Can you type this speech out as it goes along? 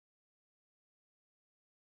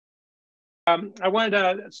I wanted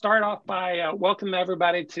to start off by welcoming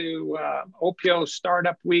everybody to OPO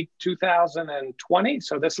Startup Week 2020.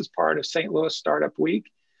 So this is part of St. Louis Startup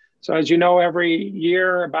Week. So as you know, every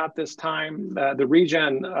year about this time, the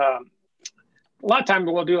region, a lot of times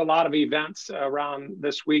we'll do a lot of events around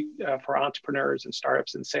this week for entrepreneurs and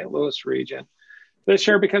startups in St. Louis region. This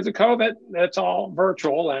year, because of COVID, it's all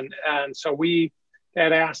virtual. And so we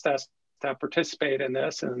had asked us to participate in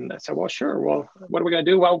this. And I said, well, sure. Well, what are we going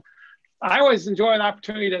to do? Well, I always enjoy an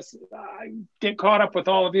opportunity to get caught up with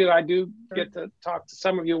all of you. I do get to talk to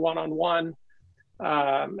some of you one-on-one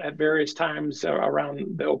at various times around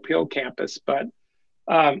the OPO campus, but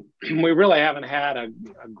we really haven't had a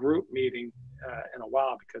group meeting in a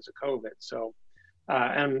while because of COVID. So,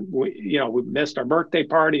 and we missed our birthday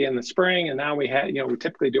party in the spring, and now we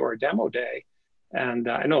typically do our demo day. And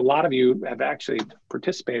I know a lot of you have actually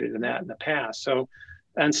participated in that in the past. So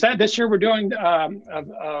instead, this year we're doing a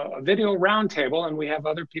video roundtable, and we have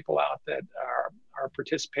other people out that are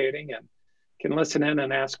participating and can listen in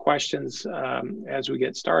and ask questions as we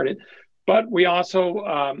get started. But we also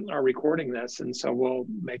are recording this, and so we'll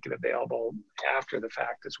make it available after the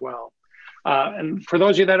fact as well. And for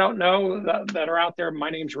those of you that don't know that are out there, my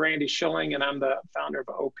name's Randy Schilling, and I'm the founder of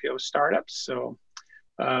OPO Startups. So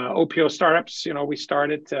OPO Startups, we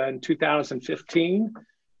started in 2015.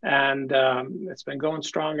 And it's been going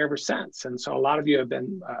strong ever since. And so a lot of you have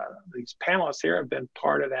been, these panelists here have been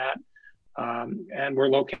part of that. And we're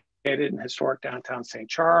located in historic downtown St.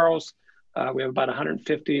 Charles. We have about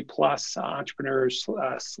 150 plus entrepreneurs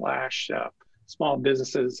slash small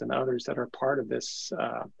businesses and others that are part of this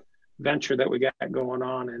venture that we got going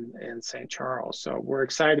on in St. Charles. So we're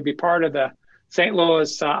excited to be part of the St.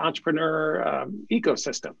 Louis entrepreneur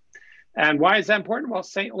ecosystem. And why is that important? Well,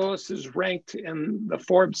 St. Louis is ranked in the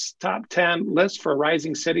Forbes top 10 list for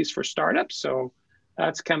rising cities for startups. So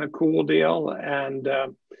that's kind of cool deal. And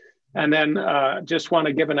then just want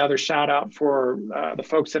to give another shout out for the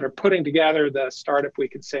folks that are putting together the Startup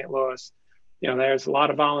Week in St. Louis. There's a lot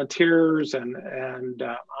of volunteers and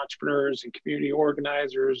entrepreneurs and community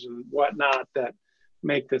organizers and whatnot that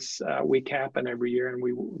make this week happen every year. And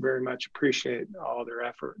we very much appreciate all their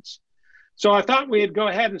efforts. So I thought we'd go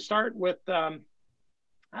ahead and start with, I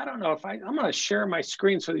don't know if I'm going to share my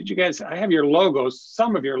screen so that you guys, I have your logos,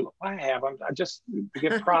 some of your, I have them. I just to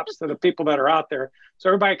give props to the people that are out there. So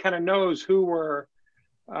everybody kind of knows who we're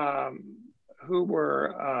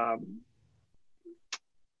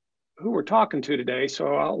talking to today.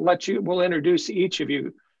 So we'll introduce each of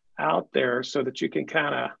you out there so that you can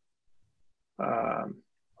kind of,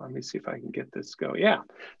 let me see if I can get this go. Yeah.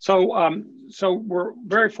 So we're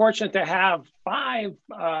very fortunate to have 5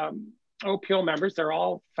 OPO members. They're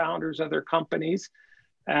all founders of their companies,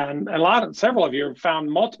 and several of you have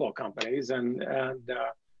found multiple companies. And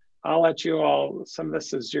I'll let you all. Some of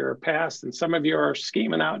this is your past, and some of you are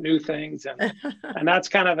scheming out new things. And and that's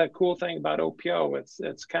kind of the cool thing about OPO.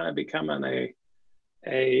 It's kind of becoming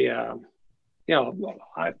I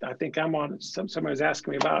think I'm on. Somebody's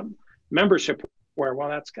asking me about membership.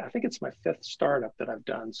 Well, I think it's my 5th startup that I've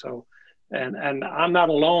done. So, and I'm not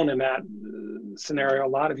alone in that scenario. A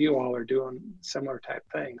lot of you all are doing similar type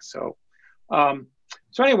things. So,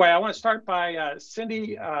 so anyway, I want to start by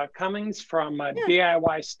Cindy Cummings from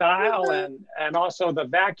DIY Style and also the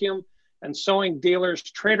Vacuum and Sewing Dealers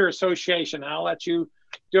Trader Association. I'll let you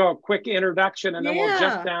do a quick introduction, and then we'll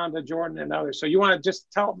jump down to Jordan and others. So you want to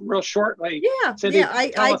just tell real shortly, Cindy,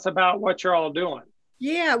 tell us about what you're all doing.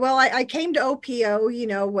 Yeah, well, I came to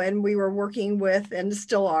OPO, when we were working with, and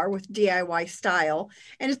still are, with DIY Style.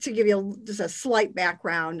 And just to give you just a slight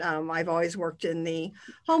background, I've always worked in the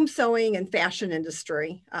home sewing and fashion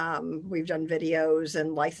industry. We've done videos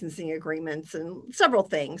and licensing agreements and several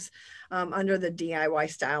things under the DIY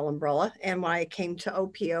Style umbrella. And when I came to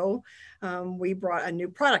OPO, we brought a new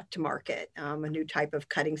product to market, a new type of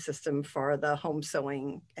cutting system for the home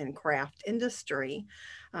sewing and craft industry.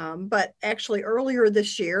 But actually earlier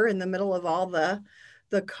this year, in the middle of all the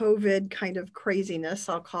COVID kind of craziness,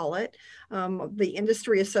 I'll call it, the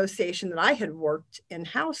industry association that I had worked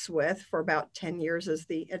in-house with for about 10 years as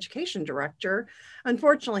the education director,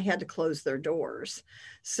 unfortunately had to close their doors.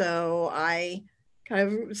 So I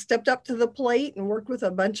kind of stepped up to the plate and worked with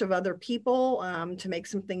a bunch of other people to make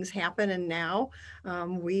some things happen. And now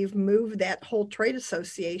we've moved that whole trade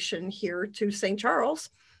association here to St.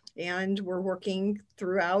 Charles. And we're working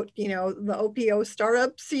throughout, the OPO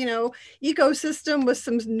Startups, ecosystem with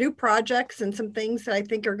some new projects and some things that I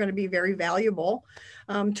think are going to be very valuable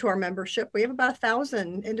to our membership. We have about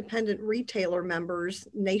 1,000 independent retailer members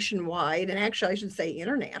nationwide, and actually I should say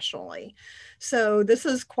internationally. So this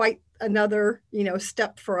is quite another,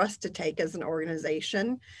 step for us to take as an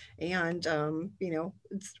organization. And,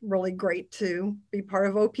 it's really great to be part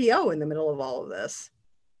of OPO in the middle of all of this.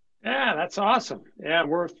 Yeah, that's awesome. Yeah,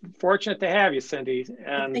 we're fortunate to have you, Cindy.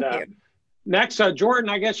 And thank you. Next, Jordan,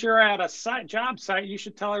 I guess you're at a job site. You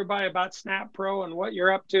should tell everybody about Snap Pro and what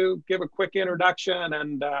you're up to. Give a quick introduction,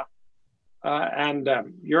 and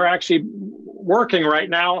you're actually working right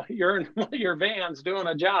now. You're in one of your vans doing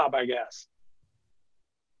a job, I guess.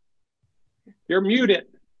 You're muted.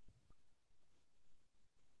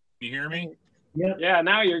 Can you hear me? Yeah. Yeah,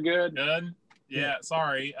 now you're good. Good. Yeah.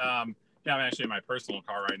 Sorry. Yeah, I'm actually in my personal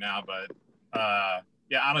car right now, but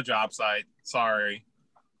yeah, on a job site. Sorry,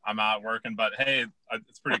 I'm out working, but hey,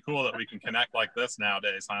 it's pretty cool that we can connect like this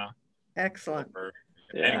nowadays, huh? Excellent.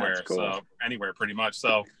 Anywhere, cool. So anywhere pretty much.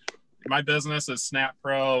 So my business is Snap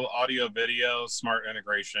Pro, audio, video, smart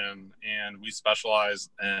integration, and we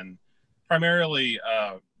specialize in primarily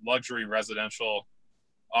luxury residential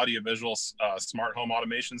audiovisual smart home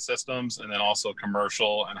automation systems, and then also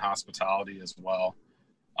commercial and hospitality as well.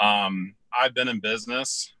 I've been in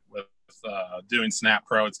business with doing Snap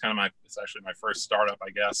Pro. It's actually my first startup, I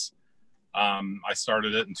guess. I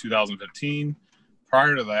started it in 2015.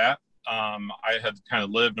 Prior to that, I had kind of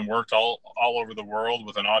lived and worked all over the world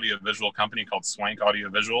with an audiovisual company called Swank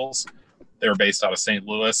Audiovisuals. They were based out of St.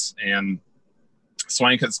 Louis, and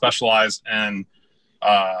Swank had specialized in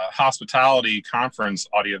hospitality conference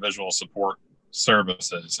audiovisual support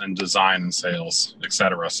services and design and sales,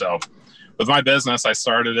 etc. So with my business, I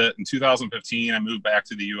started it in 2015. I moved back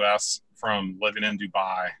to the US from living in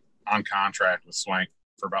Dubai on contract with Swank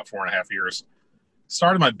for about 4.5 years.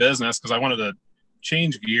 Started my business because I wanted to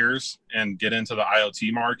change gears and get into the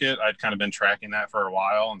IoT market. I'd kind of been tracking that for a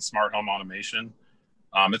while, and smart home automation.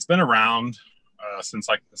 It's been around since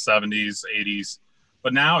like the 70s, 80s,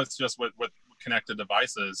 but now it's just with connected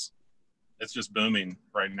devices, it's just booming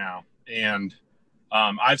right now. And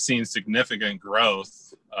I've seen significant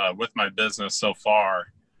growth with my business so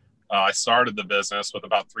far. I started the business with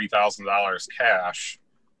about $3,000 cash.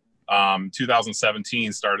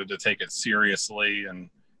 2017 started to take it seriously and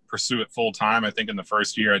pursue it full time. I think in the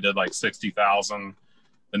first year I did like 60,000.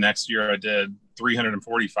 The next year I did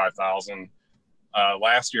 345,000.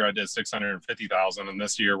 Last year I did 650,000, and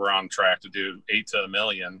this year we're on track to do 8 to 1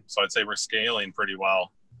 million. So I'd say we're scaling pretty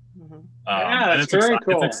well. Mm-hmm. Yeah, it's very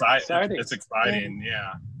cool. It's exciting. It's exciting,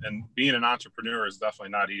 yeah. And being an entrepreneur is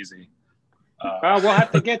definitely not easy. Well, we'll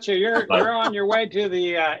have to get you. You're on your way to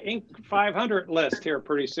the Inc. 500 list here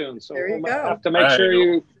pretty soon. So we'll have to make sure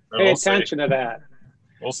you pay attention to that.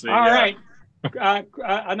 We'll see. All right.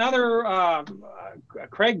 Another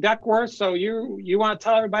Craig Duckworth. So you want to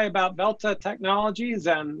tell everybody about Velta Technologies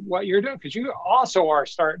and what you're doing, because you also are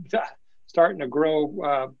starting to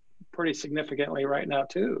grow pretty significantly right now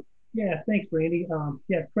too. Yeah, thanks, Randy.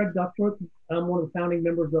 Yeah, Craig Duckworth. I'm one of the founding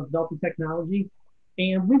members of Velta Technology,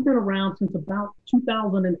 and we've been around since about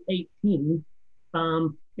 2018.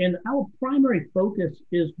 And our primary focus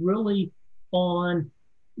is really on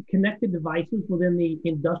connected devices within the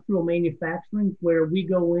industrial manufacturing, where we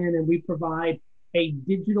go in and we provide a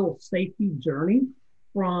digital safety journey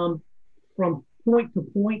from point to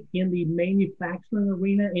point in the manufacturing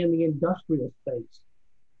arena and the industrial space.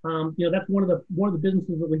 That's one of the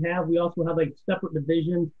businesses that we have. We also have a separate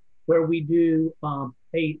division where we do an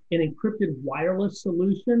encrypted wireless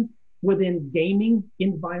solution within gaming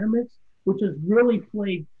environments, which has really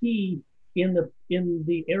played key in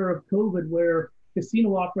the era of COVID, where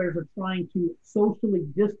casino operators are trying to socially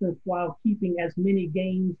distance while keeping as many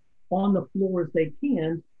games on the floor as they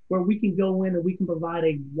can, where we can go in and we can provide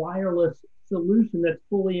a wireless solution that's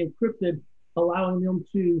fully encrypted, allowing them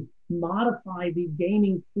to modify the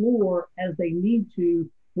gaming floor as they need to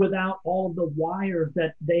without all of the wires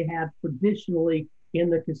that they have traditionally in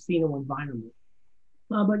the casino environment.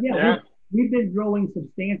 We've been growing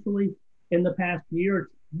substantially in the past year.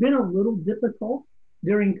 It's been a little difficult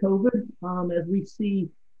during COVID, as we see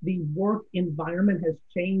the work environment has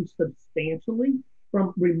changed substantially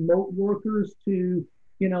from remote workers to,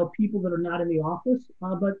 people that are not in the office.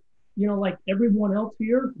 But like everyone else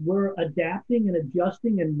here, we're adapting and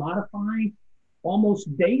adjusting and modifying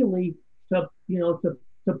almost daily to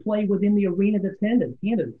play within the arena that's handed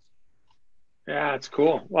us. Yeah, it's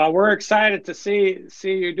cool. Well, we're excited to see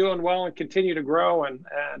you doing well and continue to grow and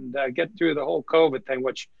get through the whole COVID thing,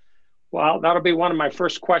 which, well, that'll be one of my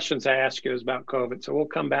first questions I ask you is about COVID. So we'll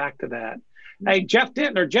come back to that. Hey, Jeff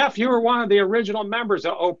Dittner. Jeff, you were one of the original members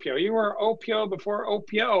of OPO. You were OPO before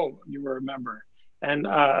OPO, you were a member, and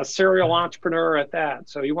a serial entrepreneur at that.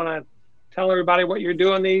 So you want to tell everybody what you're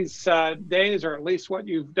doing these days, or at least what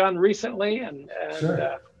you've done recently, and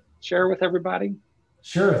Sure. share with everybody?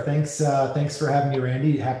 Sure. Thanks. Thanks for having me,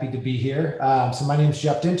 Randy. Happy to be here. So my name is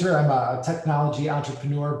Jeff Dinter. I'm a technology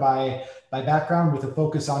entrepreneur by background with a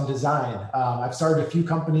focus on design. I've started a few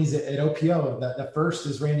companies at OPO. The first,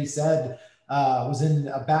 as Randy said, was in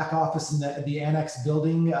a back office in the annex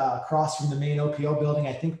building across from the main OPO building,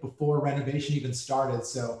 I think before renovation even started.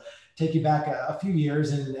 So take you back a few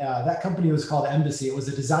years, and that company was called Embassy. It was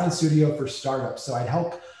a design studio for startups. So I'd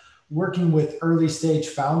help working with early stage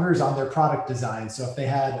founders on their product design. So if they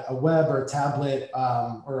had a web or a tablet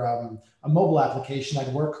or a mobile application,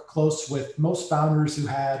 I'd work close with most founders who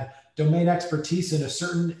had domain expertise in a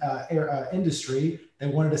certain industry. They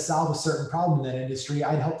wanted to solve a certain problem in that industry.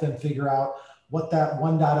 I'd help them figure out what that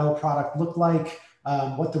 1.0 product looked like,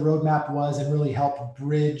 what the roadmap was, and really help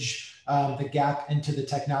bridge the gap into the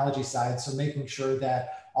technology side. So making sure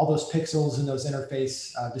that all those pixels and those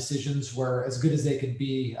interface decisions were as good as they could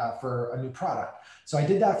be for a new product. So I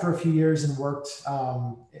did that for a few years and worked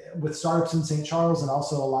with startups in St. Charles and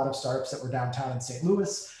also a lot of startups that were downtown in St.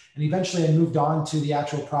 Louis. And eventually I moved on to the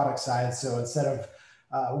actual product side. So instead of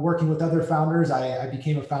working with other founders, I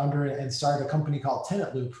became a founder and started a company called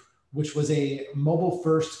Tenant Loop, which was a mobile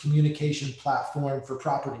first communication platform for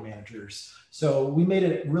property managers. So we made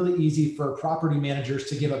it really easy for property managers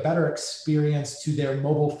to give a better experience to their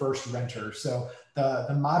mobile first renter. So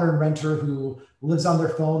the modern renter who lives on their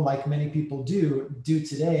phone, like many people do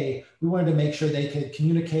today, we wanted to make sure they could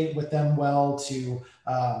communicate with them well, to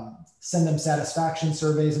send them satisfaction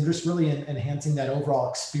surveys, and just really enhancing that overall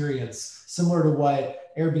experience, similar to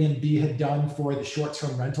what Airbnb had done for the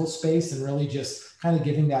short-term rental space, and really just kind of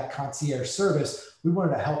giving that concierge service. We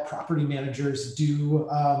wanted to help property managers do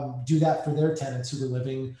that for their tenants who were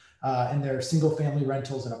living in their single family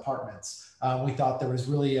rentals and apartments. We thought there was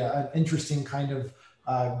really an interesting kind of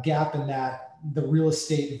gap in that, the real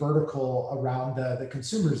estate vertical around the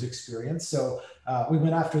consumer's experience. So we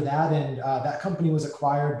went after that, and that company was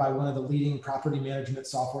acquired by one of the leading property management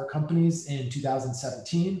software companies in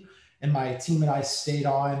 2017. And my team and I stayed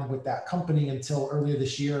on with that company until earlier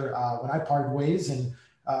this year when I parted ways, and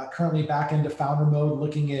currently back into founder mode,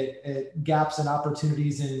 looking at gaps and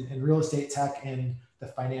opportunities in real estate tech and the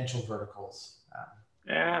financial verticals.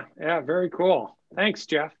 Yeah, very cool. Thanks,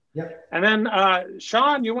 Jeff. Yep. And then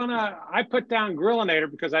Sean, I put down Grillinator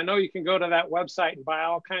because I know you can go to that website and buy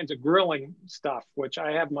all kinds of grilling stuff, which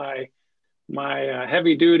I have my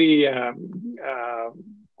heavy duty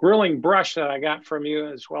grilling brush that I got from you,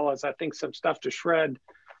 as well as I think some stuff to shred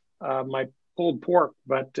my pulled pork.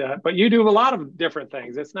 But you do a lot of different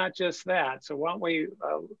things. It's not just that. So why don't we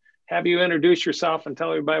have you introduce yourself and tell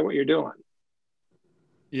everybody what you're doing?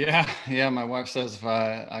 Yeah. My wife says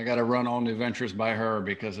I got to run all new ventures by her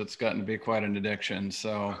because it's gotten to be quite an addiction.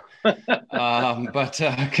 So, but kind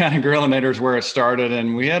of Grillinator is where it started,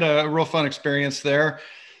 and we had a real fun experience there.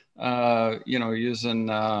 Using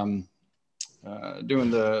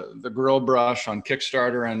doing the grill brush on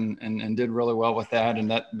Kickstarter and did really well with that. And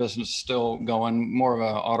that business is still going, more of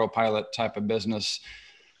an autopilot type of business,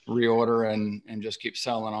 reorder and just keep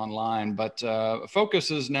selling online. But focus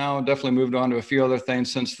has now definitely moved on to a few other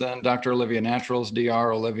things since then. Dr. Olivia Naturals,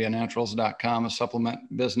 drolivianaturals.com, a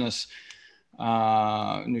supplement business,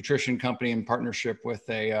 nutrition company in partnership with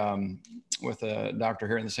a doctor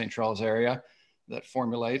here in the St. Charles area that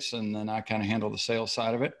formulates, and then I kind of handle the sales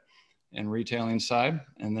side of it and retailing side.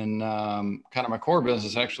 And then kind of my core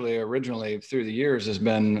business actually originally through the years has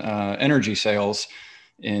been energy sales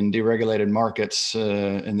in deregulated markets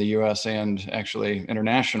in the US and actually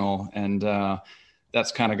international. And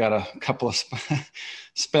that's kind of got a couple of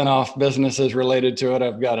spin-off businesses related to it.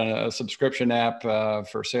 I've got a subscription app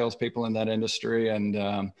for salespeople in that industry. And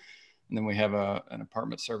then we have an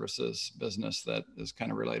apartment services business that is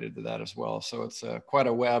kind of related to that as well. So it's quite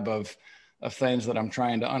a web of things that I'm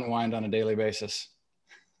trying to unwind on a daily basis.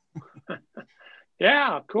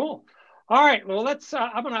 Yeah, cool. All right, well,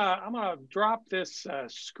 I'm gonna drop this. I'm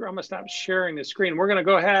gonna stop sharing the screen. We're gonna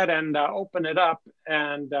go ahead and open it up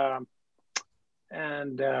and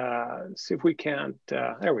see if we can't.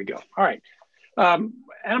 There we go. All right, and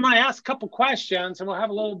I'm gonna ask a couple questions, and we'll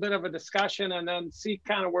have a little bit of a discussion, and then see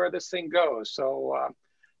kind of where this thing goes. So,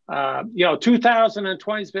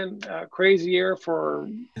 2020 has been a crazy year for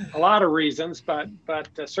a lot of reasons, but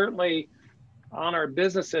certainly on our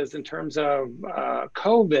businesses in terms of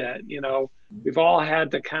COVID, we've all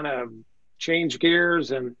had to kind of change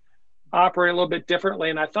gears and operate a little bit differently.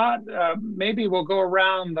 And I thought maybe we'll go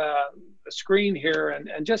around the screen here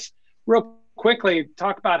and just real quickly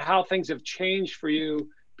talk about how things have changed for you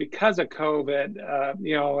because of COVID,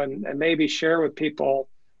 and maybe share with people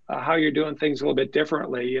how you're doing things a little bit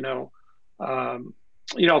differently.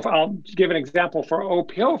 you know, if I'll give an example for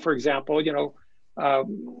OPO, for example, you know,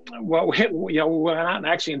 what we, you know, we went out and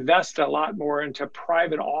actually invested a lot more into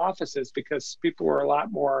private offices because people were a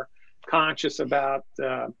lot more conscious about,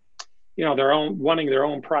 you know, wanting their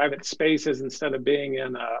own private spaces instead of being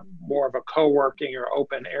in a more of a co-working or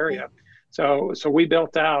open area. So we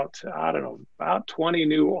built out, I don't know, about 20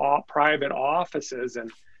 new private offices,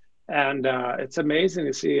 and it's amazing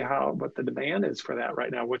to see what the demand is for that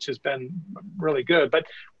right now, which has been really good. But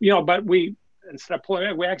you know, we, instead of pulling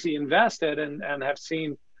it, we actually invested and have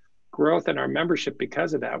seen growth in our membership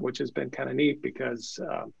because of that, which has been kind of neat. Because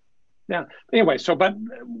yeah. Anyway, but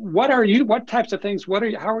what types of things?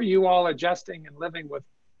 How are you all adjusting and living with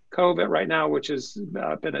COVID right now, which has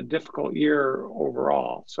been a difficult year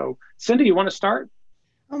overall? So, Cindy, you want to start?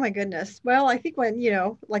 Oh my goodness. Well, I think when, you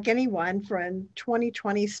know, like anyone, when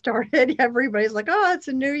 2020 started, everybody's like, oh, it's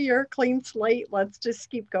a new year, clean slate. Let's just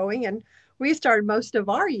keep going. And we started most of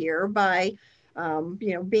our year by,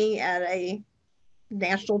 you know, being at a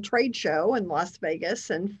national trade show in Las Vegas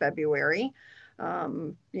in February.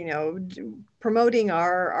 You know, promoting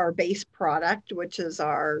our base product, which is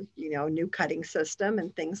our, you know, new cutting system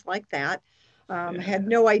and things like that. Had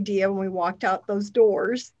no idea when we walked out those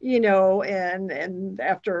doors, you know, and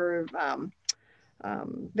after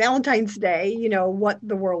Valentine's Day, you know, what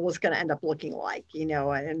the world was going to end up looking like, you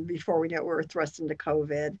know, and before we knew it, we were thrust into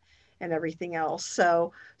COVID and everything else.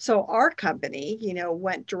 So our company, you know,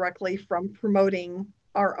 went directly from promoting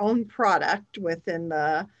our own product within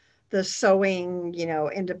the sewing, you know,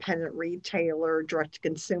 independent retailer, direct to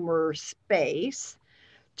consumer space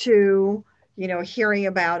to, you know, hearing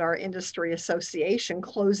about our industry association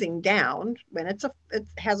closing down when it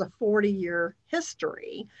has a 40-year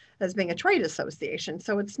history as being a trade association.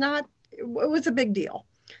 So it was a big deal.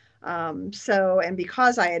 And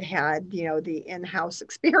because I had, you know, the in-house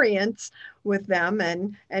experience with them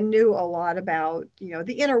and knew a lot about, you know,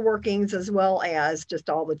 the inner workings as well as just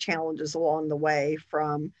all the challenges along the way,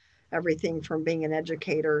 from everything from being an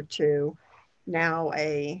educator to now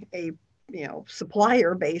a you know,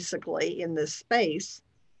 supplier basically in this space,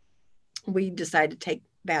 we decided to take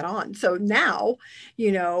that on. So now,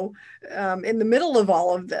 you know, in the middle of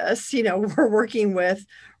all of this, you know, we're working with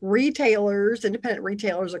retailers, independent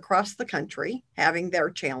retailers across the country, having their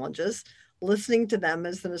challenges, listening to them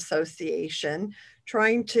as an association,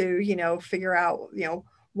 trying to, you know, figure out, you know,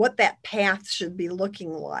 what that path should be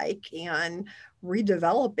looking like, and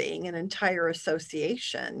redeveloping an entire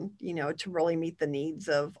association, you know, to really meet the needs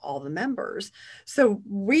of all the members. So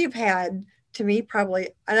we've had, to me, probably,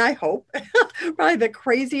 and I hope, probably the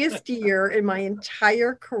craziest year in my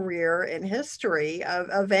entire career in history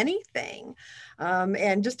of anything.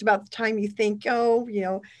 And just about the time you think, oh, you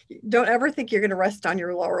know, don't ever think you're going to rest on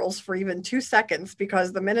your laurels for even 2 seconds,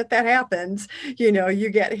 because the minute that happens, you know, you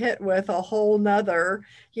get hit with a whole nother,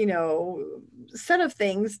 you know, set of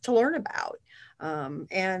things to learn about.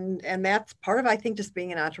 And that's part of, I think, just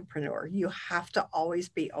being an entrepreneur. You have to always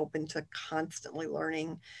be open to constantly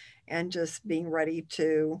learning and just being ready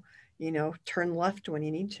to, you know, turn left when you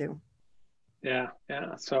need to. Yeah.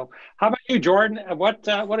 So how about you, Jordan? What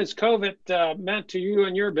has COVID meant to you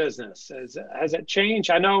and your business? Has it changed?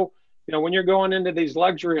 I know, you know, when you're going into these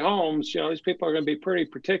luxury homes, you know, these people are going to be pretty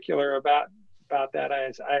particular about that,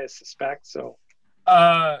 I suspect. So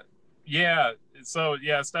yeah. So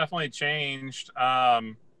yeah, it's definitely changed.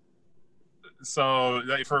 So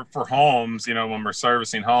for homes, you know, when we're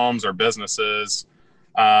servicing homes or businesses,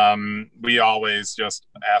 we always just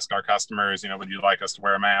ask our customers, you know, would you like us to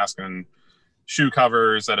wear a mask and shoe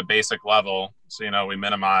covers at a basic level? So, you know, we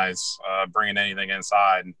minimize bringing anything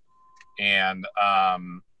inside. And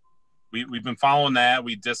we've been following that.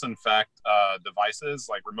 We disinfect devices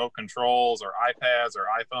like remote controls or iPads or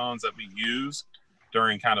iPhones that we use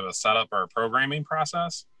during kind of a setup or a programming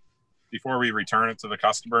process before we return it to the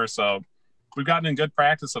customer. So we've gotten in good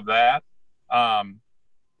practice of that.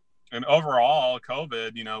 And overall,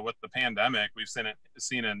 COVID, you know, with the pandemic, we've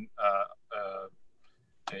seen an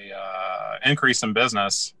increase in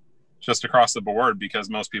business just across the board, because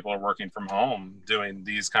most people are working from home doing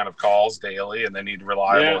these kind of calls daily, and they need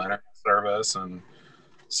reliable internet service and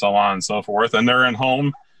so on and so forth. And they're in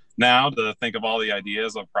home now to think of all the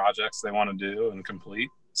ideas of projects they want to do and complete.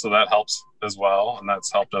 So that helps as well. And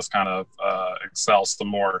that's helped us kind of excel some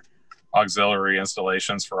more auxiliary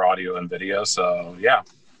installations for audio and video. So yeah,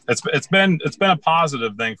 it's been a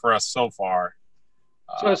positive thing for us so far.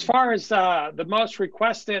 So as far as the most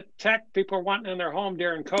requested tech people are wanting in their home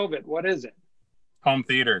during COVID, what is it? Home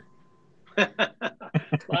theater.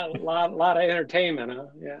 a lot of entertainment, huh?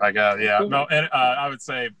 Yeah. No, and I would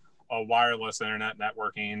say wireless internet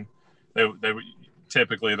networking. They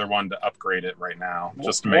typically they're wanting to upgrade it right now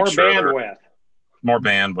just to more make sure bandwidth. More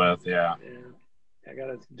bandwidth, yeah. I got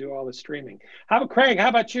to do all the streaming. Craig, how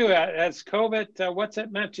about you? As COVID, what's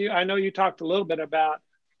it meant to you? I know you talked a little bit about,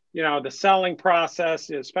 the selling process,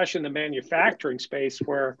 especially in the manufacturing space,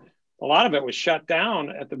 where a lot of it was shut down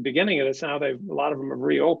at the beginning of this. Now a lot of them have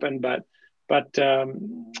reopened, but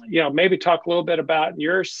maybe talk a little bit about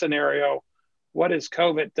your scenario. What has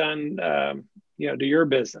COVID done, to your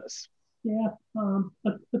business? Yeah,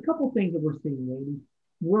 a couple of things that we're seeing, Randy.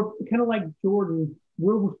 We're kind of like Jordan.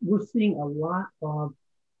 We're seeing a lot of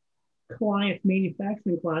clients,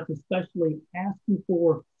 manufacturing clients, especially asking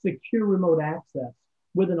for secure remote access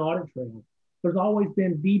with an audit trail. There's always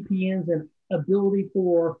been VPNs and ability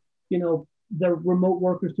for the remote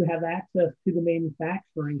workers to have access to the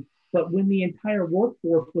manufacturing. But when the entire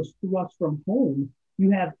workforce was thrust from home,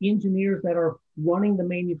 you have engineers that are running the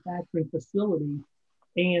manufacturing facility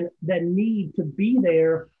and that need to be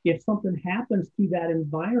there if something happens to that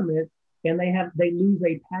environment and they lose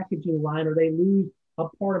a packaging line or they lose a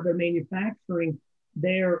part of their manufacturing.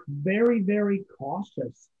 They're very, very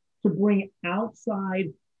cautious to bring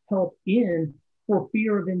outside help in for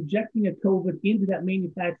fear of injecting a COVID into that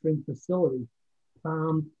manufacturing facility.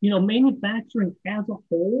 Manufacturing as a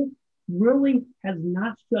whole really has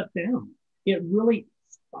not shut down. It really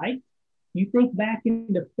spiked. You think back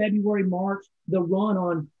into February, March, the run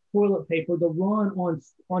on toilet paper, the run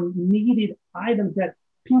on needed items that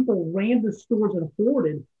people ran to stores and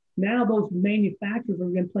hoarded. Now those manufacturers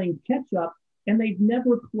have been playing catch up and they've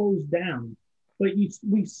never closed down. But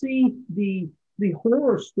we see the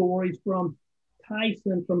horror stories from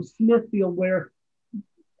Tyson, from Smithfield, where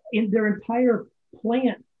in their entire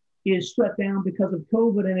plant is shut down because of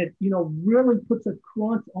COVID, and it really puts a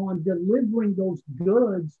crunch on delivering those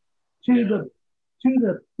goods to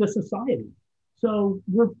the society. So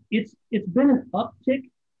it's been an uptick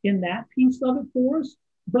in that piece of it for us,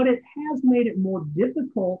 but it has made it more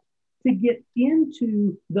difficult to get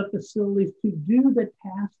into the facilities to do the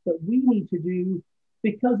tasks that we need to do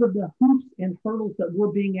because of the hoops and hurdles that we're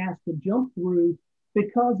being asked to jump through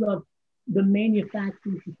because of the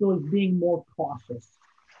manufacturing facilities being more cautious.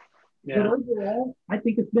 Yeah. But overall, I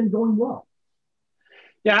think it's been going well.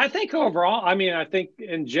 Yeah, I think overall, I think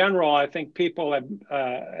in general, I think people have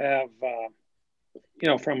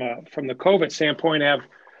from the COVID standpoint, have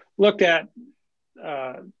looked at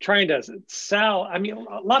trying to sell. A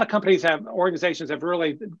lot of organizations have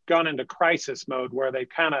really gone into crisis mode where they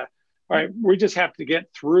kind of, all right, we just have to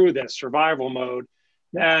get through this survival mode.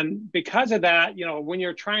 And because of that, when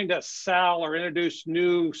you're trying to sell or introduce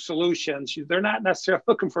new solutions, they're not necessarily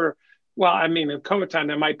looking for, in COVID time,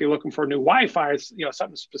 they might be looking for new Wi-Fi,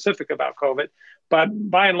 something specific about COVID. But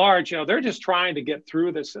by and large, they're just trying to get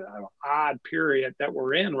through this odd period that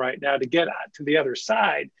we're in right now to get to the other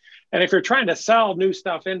side. And if you're trying to sell new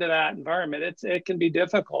stuff into that environment, it can be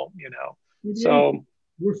difficult, So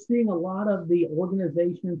we're seeing a lot of the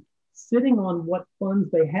organizations sitting on what funds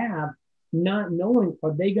they have, not knowing,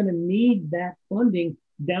 are they going to need that funding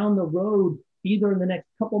down the road, either in the next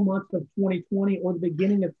couple months of 2020 or the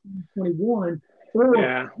beginning of 2021, or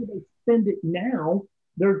do they spend it now?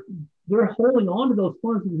 They're holding on to those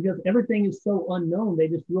funds because everything is so unknown. They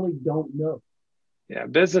just really don't know. Yeah,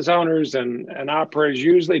 business owners and operators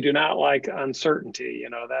usually do not like uncertainty.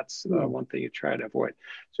 That's one thing you try to avoid.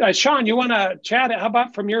 Sean, you want to chat? How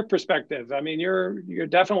about from your perspective? You're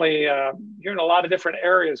definitely you're in a lot of different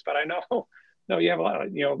areas, but I know you have a lot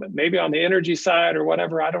of, maybe on the energy side or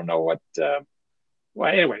whatever. I don't know what.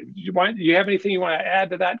 Well, anyway, you have anything you want to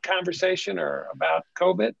add to that conversation or about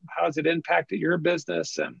COVID? How has it impacted your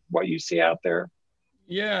business and what you see out there?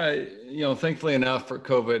 Yeah, thankfully enough for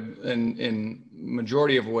COVID in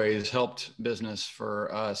majority of ways helped business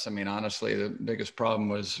for us. Honestly, the biggest problem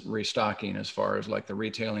was restocking as far as like the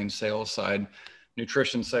retailing sales side.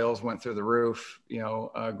 Nutrition sales went through the roof.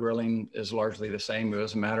 Grilling is largely the same. It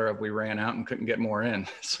was a matter of we ran out and couldn't get more in.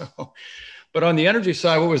 But on the energy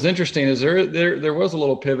side, what was interesting is there was a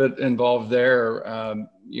little pivot involved there. A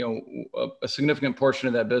significant portion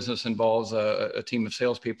of that business involves a team of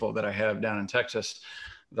salespeople that I have down in Texas.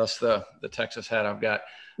 Thus the Texas hat I've got.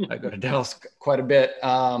 I go to Dallas quite a bit.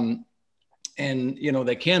 And,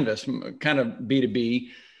 they canvass kind of B2B.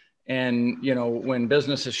 And, when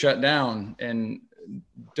business is shut down and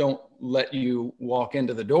don't let you walk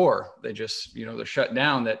into the door, they just, they're shut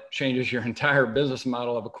down. That changes your entire business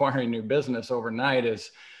model of acquiring new business overnight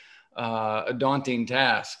is a daunting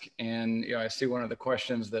task. And, I see one of the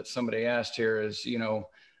questions that somebody asked here is, how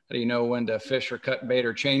do you know when to fish or cut bait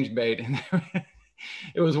or change bait? And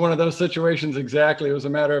it was one of those situations exactly. It was a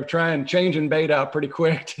matter of changing bait out pretty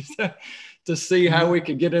quick to see how we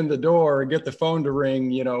could get in the door or get the phone to ring,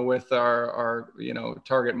 you know, with our you know,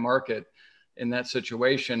 target market in that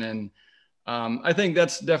situation. And I think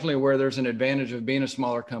that's definitely where there's an advantage of being a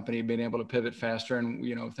smaller company, being able to pivot faster. And,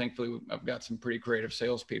 you know, thankfully I've got some pretty creative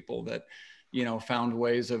salespeople that, you know, found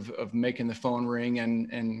ways of making the phone ring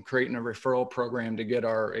and creating a referral program to get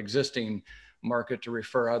our existing market to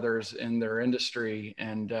refer others in their industry.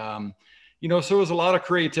 And, you know, so it was a lot of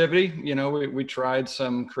creativity. You know, we tried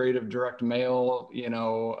some creative direct mail, you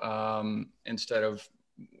know, instead of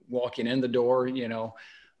walking in the door, you know,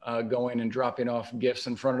 going and dropping off gifts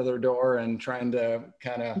in front of their door and trying to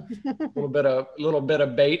kind of a little bit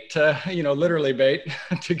of bait to, you know, literally bait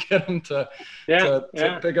to get them to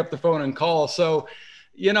pick up the phone and call. So,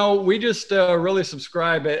 you know, we just really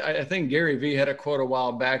subscribe. I think Gary Vee had a quote a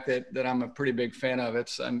while back that I'm a pretty big fan of.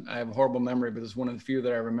 I have a horrible memory, but it's one of the few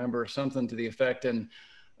that I remember, something to the effect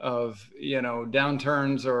of, you know,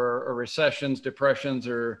 downturns or recessions, depressions,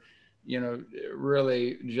 or, you know,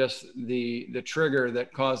 really just the trigger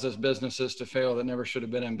that causes businesses to fail that never should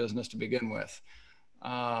have been in business to begin with.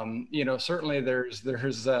 You know, certainly there's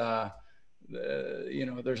you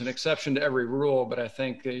know, there's an exception to every rule, but I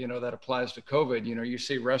think, you know, that applies to COVID. You know, you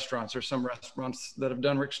see restaurants, or some restaurants that have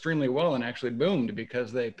done extremely well and actually boomed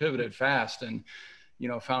because they pivoted fast and, you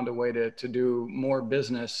know, found a way to do more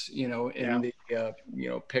business, you know, in the, you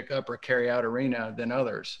know, pick up or carry out arena than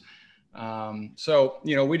others. So,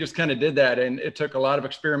 you know, we just kind of did that, and it took a lot of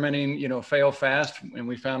experimenting, you know, fail fast, and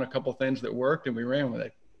we found a couple things that worked and we ran with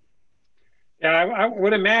it. Yeah, I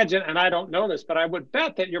would imagine, and I don't know this, but I would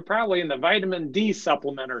bet that you're probably in the vitamin D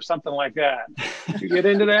supplement or something like that. Did you get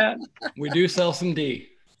into that? We do sell some D.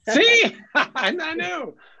 See, I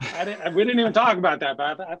knew. We didn't even talk about that,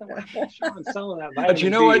 but I thought, well, Sean's selling that vitamin But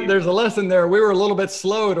you know D. what? There's a lesson there. We were a little bit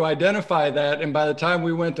slow to identify that, and by the time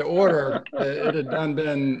we went to order, it had done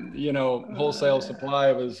been, you know, wholesale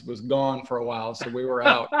supply was gone for a while, so we were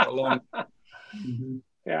out for a long time. Mm-hmm.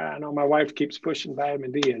 Yeah, I know my wife keeps pushing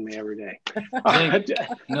vitamin D in me every day. Zinc,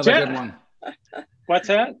 another good one. What's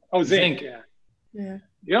that? Oh, zinc. Yeah. You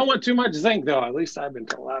don't want too much zinc, though. At least I've been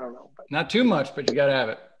told. I don't know. But not too much, but you got to have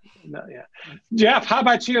it. No, yeah. Jeff, how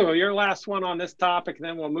about you? Your last one on this topic, and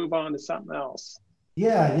then we'll move on to something else.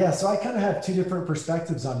 Yeah. So I kind of have two different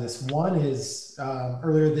perspectives on this. One is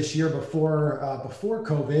earlier this year, before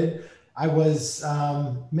COVID, I was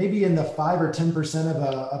maybe in the 5 or 10% of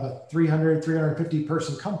a 300, 350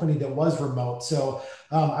 person company that was remote. So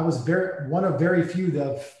I was one of very few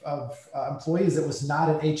of employees that was not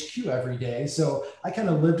at HQ every day. So I kind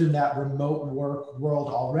of lived in that remote work world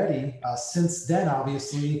already. Since then,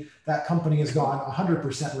 obviously, that company has gone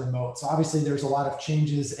 100% remote. So obviously there's a lot of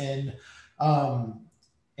changes in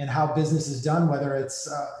how business is done, whether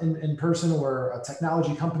it's in person or a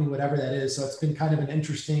technology company, whatever that is. So it's been kind of an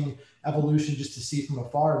interesting evolution just to see from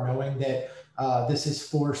afar, knowing that this has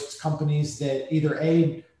forced companies that either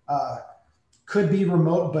could be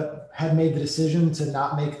remote, but had made the decision to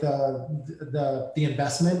not make the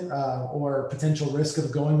investment or potential risk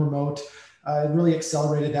of going remote. It really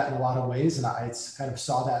accelerated that in a lot of ways. And I kind of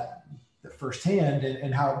saw that firsthand,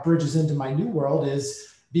 and how it bridges into my new world is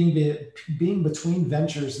being between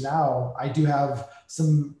ventures now. I do have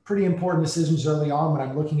some pretty important decisions early on when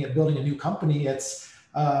I'm looking at building a new company. It's,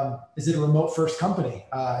 is it a remote first company?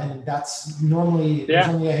 And that's normally, there's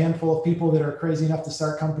only a handful of people that are crazy enough to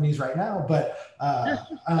start companies right now, but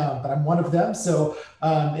I'm one of them. So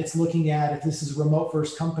it's looking at if this is a remote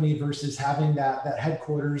first company versus having that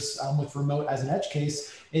headquarters with remote as an edge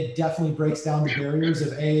case. It definitely breaks down the barriers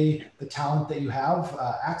of the talent that you have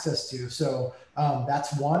access to. So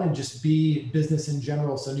that's one, and just business in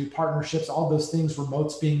general. So new partnerships, all those things,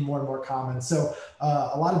 remotes being more and more common. So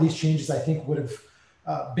a lot of these changes I think would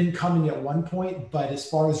have been coming at one point, but as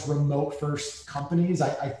far as remote first companies,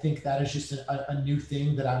 I think that is just a new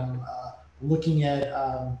thing that I'm looking at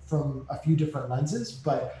from a few different lenses.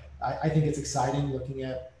 But I think it's exciting looking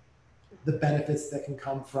at the benefits that can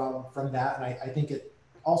come from that. And I think it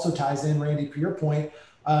also ties in, Randy, to your point,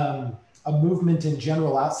 a movement in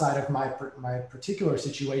general outside of my particular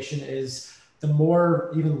situation is the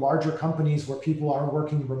more even larger companies where people are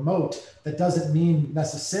working remote. That doesn't mean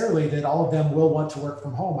necessarily that all of them will want to work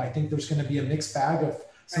from home. I think there's going to be a mixed bag of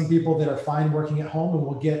some people that are fine working at home and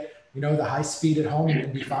will get, the high speed at home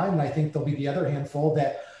and be fine. And I think there'll be the other handful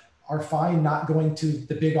that are fine not going to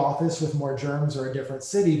the big office with more germs or a different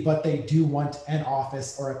city, but they do want an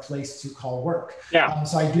office or a place to call work.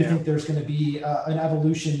 So I do think there's going to be an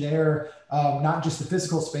evolution there, not just the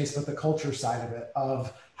physical space, but the culture side of it,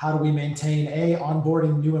 of how do we maintain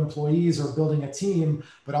onboarding new employees or building a team,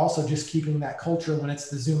 but also just keeping that culture when it's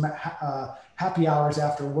the Zoom happy hours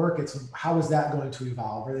after work. It's how is that going to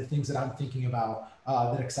evolve? Are the things that I'm thinking about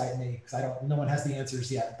that excite me? Because no one has the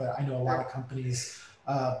answers yet, but I know a lot of companies,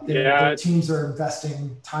 their teams are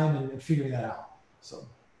investing time in figuring that out. So.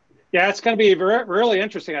 Yeah, it's going to be really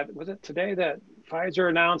interesting. Was it today that Pfizer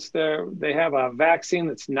announced they have a vaccine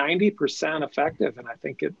that's 90% effective, and I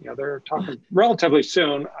think they're talking relatively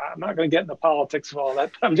soon. I'm not going to get into politics of all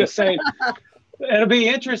that, but I'm just saying it'll be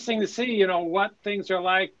interesting to see, what things are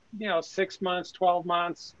like, 6 months, 12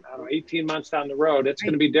 months, 18 months down the road. It's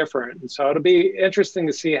going to be different, and so it'll be interesting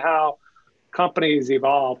to see how companies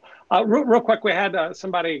evolve. Real quick, we had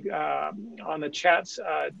somebody on the chats.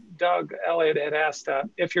 Doug Elliott had asked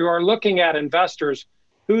if you are looking at investors,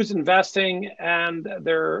 who's investing and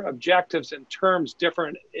their objectives and terms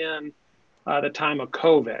different in the time of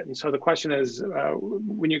COVID. And so the question is,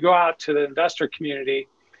 when you go out to the investor community,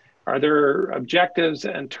 are their objectives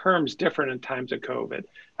and terms different in times of COVID?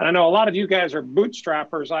 And I know a lot of you guys are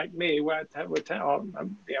bootstrappers like me,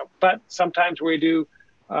 but sometimes we do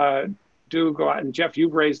go out. And Jeff,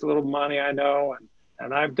 you've raised a little money, I know,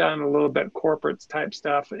 and I've done a little bit corporate type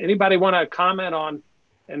stuff. Anybody want to comment on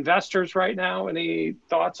investors right now? Any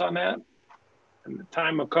thoughts on that in the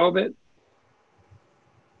time of COVID?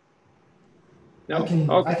 No?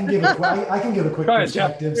 I can give a quick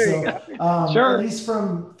perspective. So sure. At least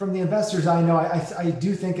from the investors I know, I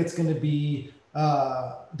do think it's going to be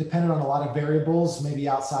dependent on a lot of variables, maybe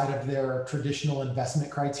outside of their traditional investment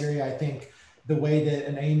criteria. I think the way that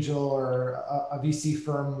an angel or a VC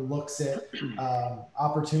firm looks at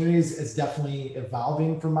opportunities is definitely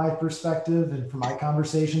evolving from my perspective and from my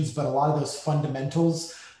conversations, but a lot of those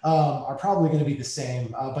fundamentals are probably going to be the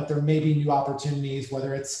same, but there may be new opportunities,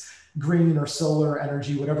 whether it's green or solar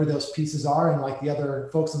energy, whatever those pieces are. And like the other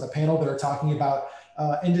folks on the panel that are talking about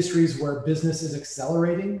industries where business is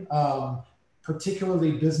accelerating,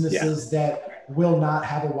 particularly businesses that will not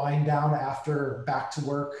have a wind down after back to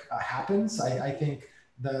work happens. I think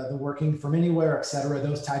the working from anywhere, et cetera,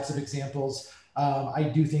 those types of examples, I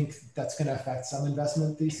do think that's going to affect some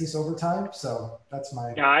investment thesis over time. So that's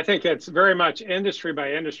my... Yeah, I think it's very much industry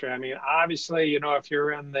by industry. I mean, obviously, if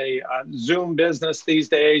you're in the Zoom business these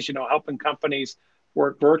days, helping companies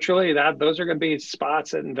work virtually, those are going to be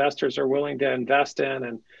spots that investors are willing to invest in.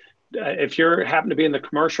 And if you happen to be in the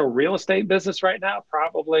commercial real estate business right now,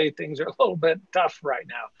 probably things are a little bit tough right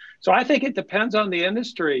now. So I think it depends on the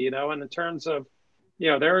industry, and in terms of,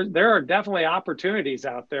 there are definitely opportunities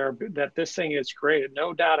out there that this thing has created,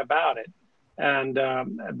 no doubt about it. And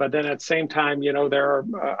but then at the same time, there are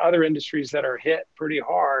other industries that are hit pretty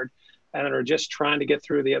hard and are just trying to get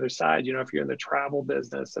through the other side. If you're in the travel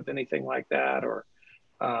business, of anything like that, or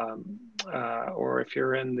if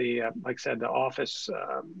you're in the, like I said, the office,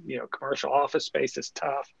 commercial office space is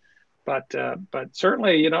tough. But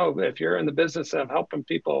certainly, if you're in the business of helping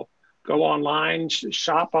people go online,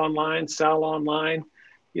 shop online, sell online,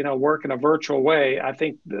 work in a virtual way, I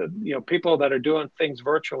think people that are doing things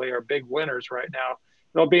virtually are big winners right now.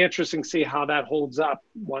 It'll be interesting to see how that holds up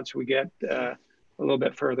once we get a little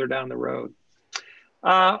bit further down the road.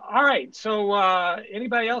 All right. So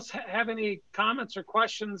anybody else have any comments or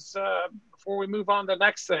questions before we move on to the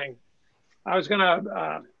next thing? I was going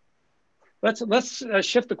to, let's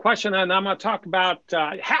shift the question, and I'm going to talk about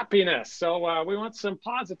happiness. So we want some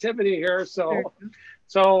positivity here. So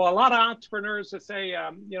a lot of entrepreneurs that say,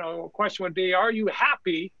 a question would be, are you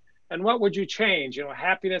happy? And what would you change?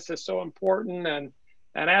 Happiness is so important. And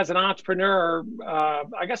as an entrepreneur,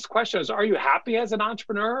 I guess the question is, are you happy as an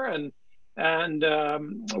entrepreneur? And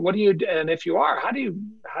what do you, and if you are, how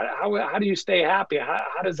do you stay happy?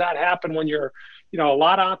 How does that happen when you're, a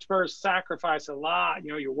lot of entrepreneurs sacrifice a lot,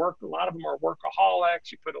 you work, a lot of them are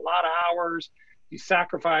workaholics, you put a lot of hours, you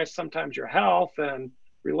sacrifice sometimes your health and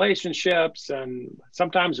relationships and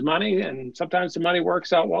sometimes money, and sometimes the money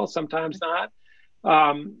works out well, sometimes not.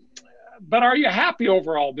 But are you happy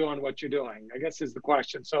overall doing what you're doing, I guess is the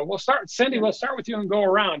question. So we'll start, Cindy, we'll start with you and go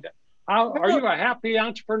around. Are you a happy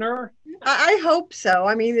entrepreneur? I hope so.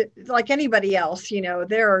 I mean, like anybody else,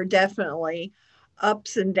 there are definitely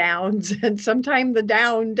ups and downs. And sometimes the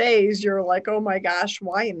down days, you're like, oh my gosh,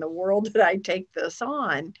 why in the world did I take this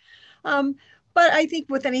on? But I think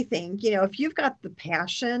with anything, if you've got the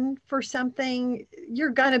passion for something,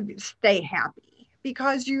 you're going to stay happy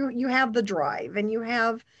because you have the drive and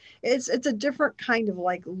it's a different kind of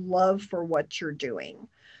like love for what you're doing.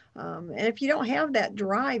 And if you don't have that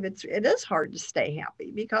drive, it is hard to stay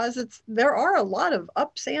happy because there are a lot of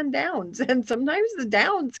ups and downs, and sometimes the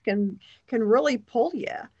downs can really pull you.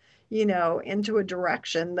 into a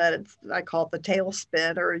direction that I call it the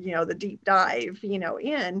tailspin, or, the deep dive,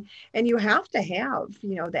 in, and you have to have,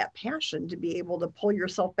 that passion to be able to pull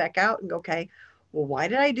yourself back out and go, okay, well, why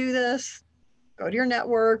did I do this? Go to your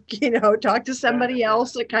network, talk to somebody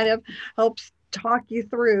else that kind of helps talk you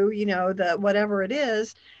through, the whatever it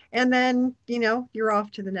is. And then, you're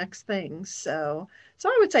off to the next thing. So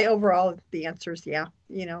I would say overall, the answer is yeah.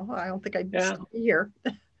 I don't think I'd be here.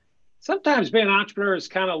 Sometimes being an entrepreneur is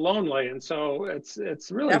kind of lonely. And so it's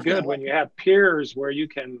really Definitely good when you have peers where you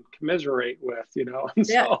can commiserate with, And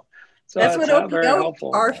yeah. So that's what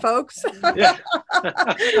OPO are, folks. Yeah.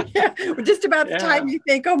 Yeah. Just about the time you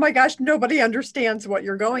think, oh my gosh, nobody understands what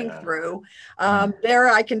you're going through. There,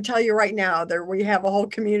 I can tell you right now, there we have a whole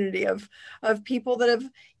community of people that have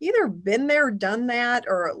either been there, done that,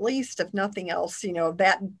 or at least, if nothing else,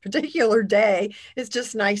 that particular day, it's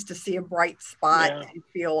just nice to see a bright spot and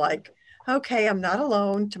feel like, okay, I'm not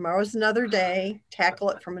alone. Tomorrow's another day. Tackle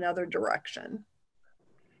it from another direction.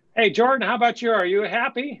 Hey, Jordan, how about you? Are you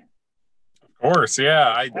happy? Of course,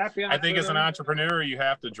 yeah. I think as an entrepreneur, you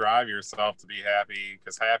have to drive yourself to be happy,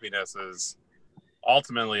 because happiness is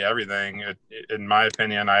ultimately everything. In my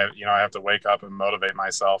opinion, I have to wake up and motivate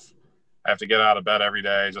myself. I have to get out of bed every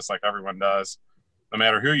day, just like everyone does, no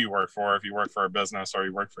matter who you work for, if you work for a business or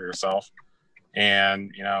you work for yourself.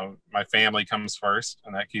 And, my family comes first,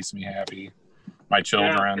 and that keeps me happy. My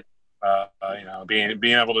children,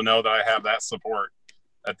 being able to know that I have that support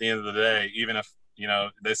at the end of the day, even if,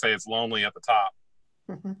 they say it's lonely at the top.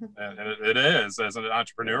 And it is, as an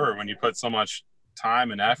entrepreneur, when you put so much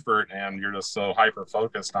time and effort and you're just so hyper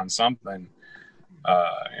focused on something.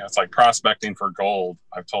 It's like prospecting for gold.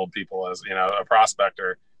 I've told people, as a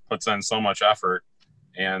prospector puts in so much effort,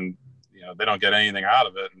 and they don't get anything out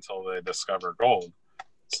of it until they discover gold.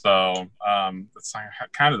 So it's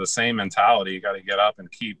kind of the same mentality. You got to get up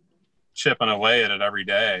and keep chipping away at it every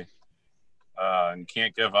day, and you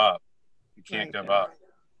can't give up. You can't give up.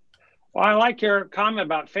 Well, I like your comment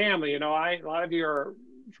about family. A lot of you are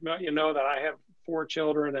familiar, that I have 4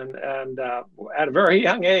 children, and at a very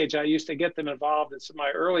young age, I used to get them involved in some of my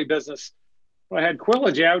early business. When I had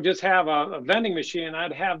Quillogy, I would just have a vending machine.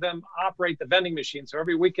 I'd have them operate the vending machine. So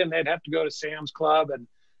every weekend they'd have to go to Sam's Club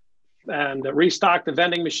and restock the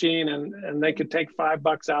vending machine, and they could take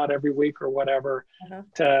 $5 out every week or whatever,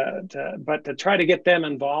 but to try to get them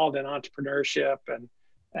involved in entrepreneurship.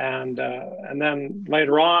 And then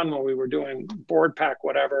later on, when we were doing board pack,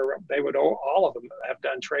 whatever, they would, all of them have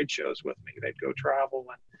done trade shows with me. They'd go travel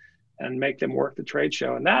and make them work the trade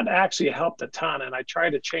show. And that actually helped a ton. And I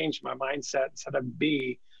tried to change my mindset instead of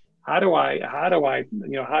how do I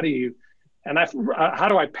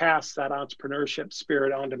pass that entrepreneurship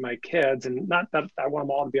spirit on to my kids? And not that I want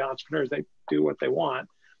them all to be entrepreneurs, they do what they want,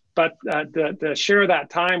 but to share that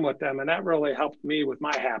time with them. And that really helped me with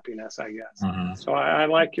my happiness, I guess. Mm-hmm. So I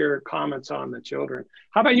like your comments on the children.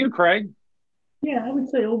 How about you, Craig? Yeah, I would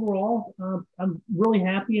say overall, I'm really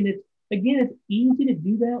happy. And it's easy to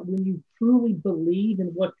do that when you truly believe in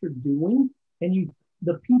what you're doing, and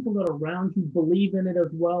the people that are around you believe in it as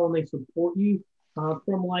well, and they support you.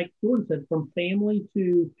 From, like Jordan said, from family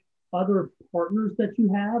to other partners that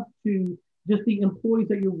you have, to just the employees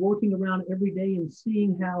that you're working around every day, and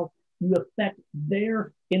seeing how you affect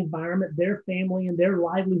their environment, their family, and their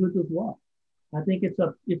livelihoods as well. I think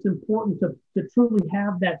it's important to truly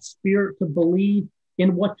have that spirit to believe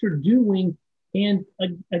in what you're doing. And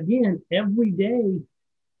again, every day,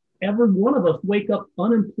 every one of us wake up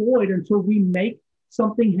unemployed until we make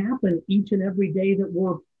something happen each and every day that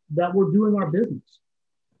we're doing our business.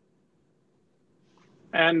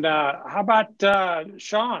 And how about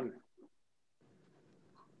Sean?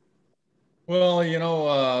 Well,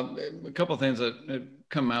 a couple of things that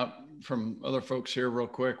come out from other folks here real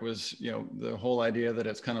quick was, the whole idea that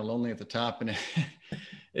it's kind of lonely at the top, and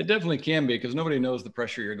it definitely can be, because nobody knows the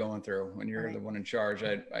pressure you're going through when you're the one in charge.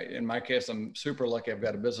 In my case, I'm super lucky. I've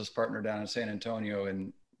got a business partner down in San Antonio,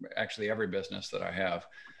 and actually every business that I have,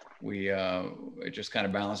 it just kind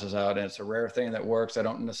of balances out, and it's a rare thing that works. I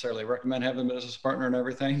don't necessarily recommend having a business partner and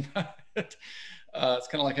everything, but it's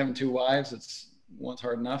kind of like having 2 wives. One's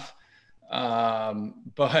hard enough.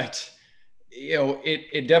 But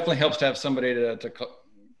it definitely helps to have somebody to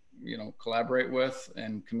collaborate with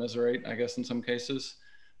and commiserate, I guess, in some cases.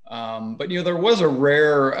 But there was a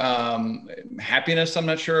rare happiness. I'm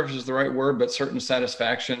not sure if this is the right word, but certain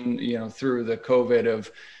satisfaction, through the COVID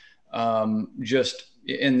of just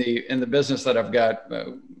in the business that I've got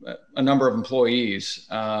a number of employees.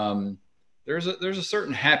 There's a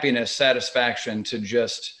certain happiness, satisfaction to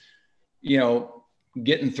just,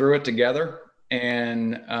 getting through it together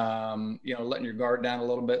and, you know, letting your guard down a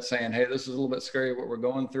little bit, saying, hey, this is a little bit scary what we're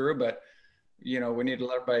going through, but, you know, we need to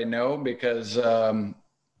let everybody know because,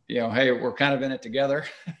 you know, hey, we're kind of in it together.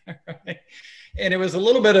 Right? And it was a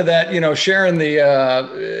little bit of that, you know, sharing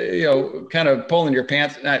the, you know, kind of pulling your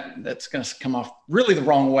pants. That's going to come off really the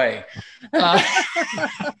wrong way.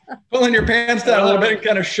 Pulling your pants down a little bit and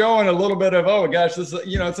kind of showing a little bit of, oh gosh, this is,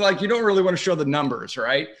 you know, it's like you don't really want to show the numbers,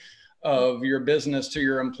 right, of your business to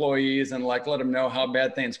your employees and like let them know how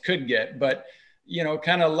bad things could get. But, you know,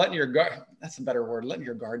 kind of letting your guard, that's a better word, letting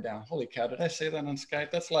your guard down. Holy cow, did I say that on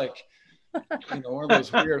Skype? That's like, you know, one of those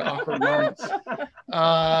weird, awkward moments.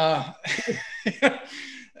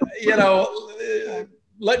 You know,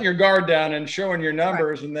 letting your guard down and showing your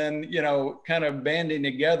numbers, and then, you know, kind of banding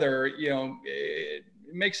together, you know, it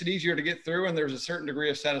makes it easier to get through. And there's a certain degree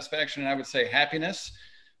of satisfaction, and I would say happiness,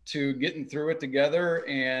 to getting through it together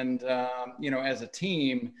and, you know, as a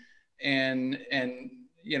team, and,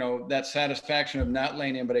 you know, that satisfaction of not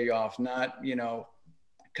laying anybody off, not, you know,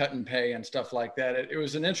 cut and pay and stuff like that. It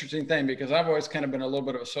was an interesting thing because I've always kind of been a little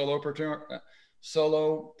bit of a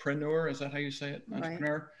solopreneur. Is that how you say it?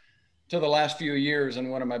 Entrepreneur. Right. To the last few years, in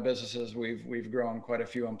one of my businesses, we've grown quite a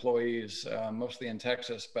few employees, mostly in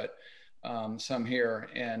Texas, but some here.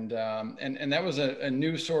 And that was a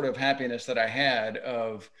new sort of happiness that I had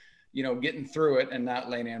of, you know, getting through it and not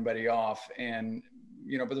laying anybody off. And,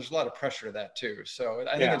 you know, but there's a lot of pressure to that too. So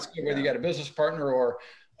I think it's good whether you got a business partner or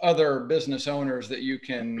other business owners that you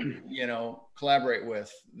can, you know, collaborate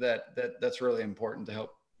with, that's really important to help,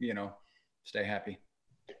 you know, stay happy.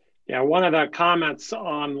 Yeah, one of the comments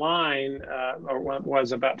online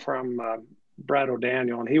was about from Brad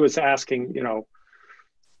O'Daniel, and he was asking, you know,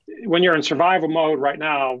 when you're in survival mode right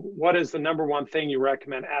now, what is the number one thing you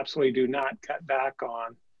recommend absolutely do not cut back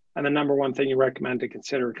on, and the number one thing you recommend to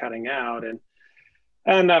consider cutting out?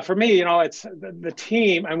 And for me, you know, it's the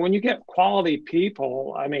team. And when you get quality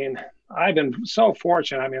people, I mean, I've been so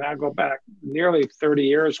fortunate. I mean, I go back nearly 30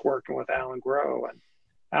 years working with Alan Grow, and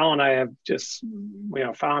Al and I have just, you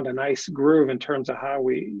know, found a nice groove in terms of how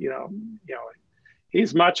we, you know,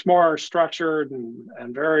 he's much more structured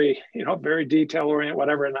and very, you know, very detail oriented,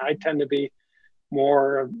 whatever. And I tend to be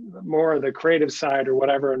more of the creative side or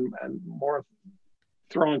whatever, and more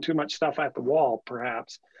throwing too much stuff at the wall,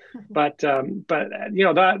 perhaps. But you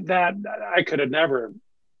know, that I could have never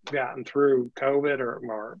gotten through COVID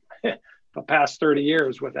or the past 30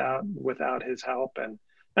 years without his help. And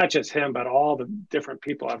not just him, but all the different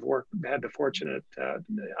people I've had the fortunate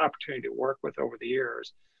opportunity to work with over the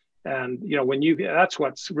years. And, you know, that's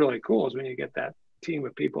what's really cool is when you get that team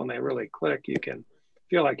of people and they really click, you can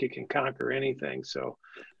feel like you can conquer anything. So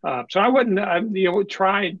I wouldn't, you know,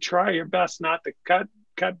 try your best not to cut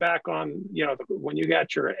back on, you know, when you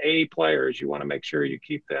got your A players, you want to make sure you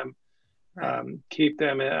keep them in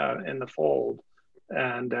the fold.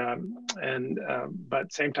 But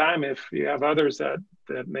same time, if you have others that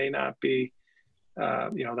may not be,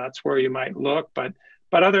 you know, that's where you might look. But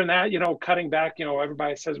other than that, you know, cutting back, you know,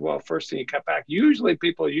 everybody says, well, first thing you cut back,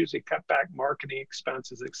 people usually cut back marketing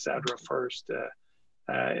expenses, et cetera, first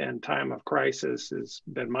in time of crisis has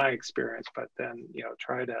been my experience. But then, you know,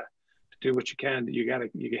 try to do what you can. You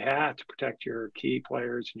have to protect your key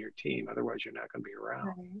players and your team. Otherwise, you're not going to be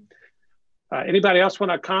around. Right. Anybody else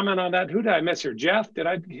want to comment on that? Who did I miss here? Jeff, did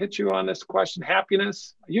I hit you on this question?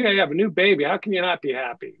 Happiness? You have a new baby. How can you not be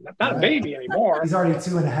happy? Not a baby anymore. He's already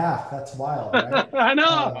 2.5. That's wild, right? I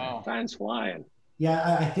know. Time's flying.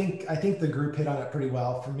 Yeah, I think the group hit on it pretty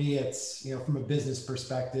well. For me, it's, you know, from a business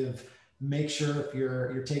perspective, make sure if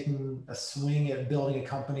you're taking a swing at building a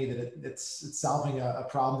company that it's solving a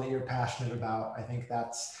problem that you're passionate about. I think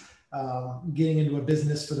that's getting into a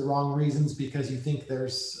business for the wrong reasons because you think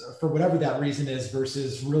there's, for whatever that reason is,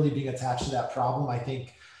 versus really being attached to that problem, I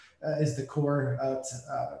think is the core,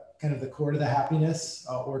 kind of the core to the happiness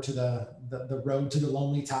or to the road to the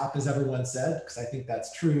lonely top, as everyone said, because I think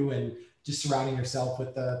that's true. And just surrounding yourself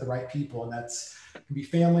with the right people. And that's can be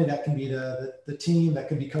family, that can be the team, that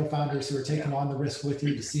can be co-founders who are taking on the risk with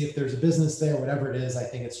you to see if there's a business there, whatever it is. I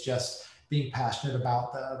think it's just being passionate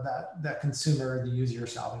about that consumer, the user you're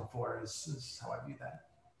solving for is how I view that.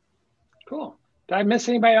 Cool. Did I miss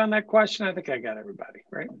anybody on that question? I think I got everybody,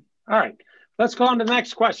 right? All right, let's go on to the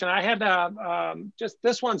next question. I had just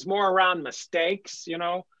this one's more around mistakes, you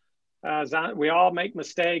know. We all make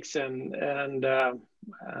mistakes and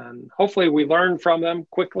hopefully we learn from them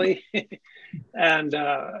quickly. And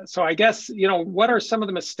so I guess, you know, what are some of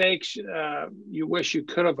the mistakes you wish you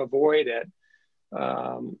could have avoided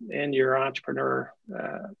in your entrepreneur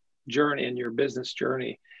journey, in your business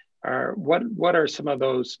journey? what are some of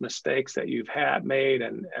those mistakes that you've made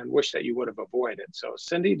and wish that you would have avoided? So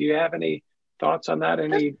Cindy, do you have any thoughts on that?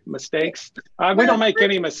 Any mistakes? We don't make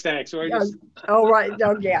any mistakes. So just... Oh, right.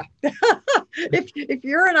 Oh, yeah. if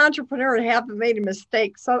you're an entrepreneur and haven't made a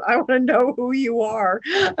mistake, so I want to know who you are.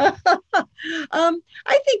 I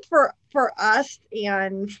think for us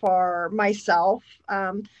and for myself,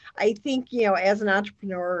 I think, as an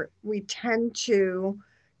entrepreneur, we tend to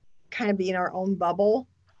kind of be in our own bubble,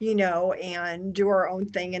 and do our own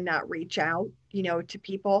thing and not reach out, to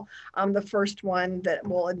people. I'm the first one that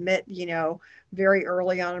will admit, very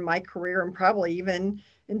early on in my career, and probably even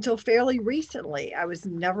until fairly recently, I was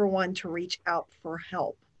never one to reach out for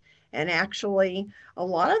help. And actually, a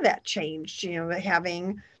lot of that changed,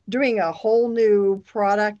 doing a whole new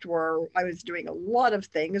product where I was doing a lot of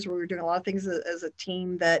things. We were doing a lot of things as a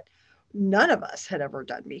team that none of us had ever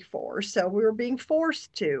done before. So we were being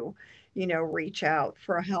forced to, reach out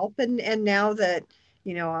for help. And now that,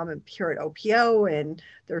 I'm here at OPO and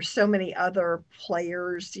there's so many other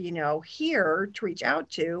players, here to reach out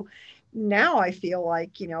to. Now I feel like,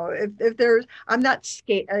 if I'm not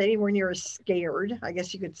anywhere near as scared, I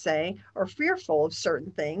guess you could say, or fearful of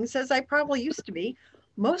certain things as I probably used to be,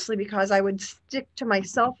 mostly because I would stick to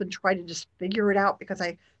myself and try to just figure it out because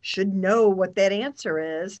I should know what that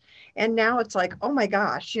answer is. And now it's like, oh my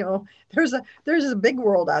gosh, there's a big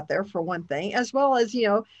world out there, for one thing, as well as,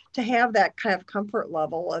 to have that kind of comfort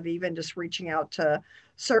level of even just reaching out to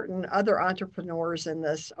certain other entrepreneurs in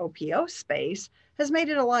this OPO space has made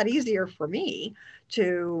it a lot easier for me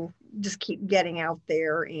to just keep getting out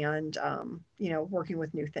there and, working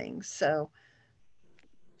with new things. So.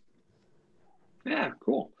 Yeah,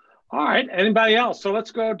 cool. All right. Anybody else? So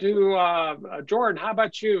let's go to Jordan. How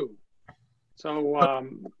about you? So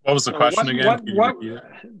what was the question again? What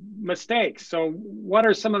mistakes? So what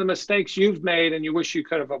are some of the mistakes you've made and you wish you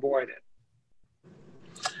could have avoided?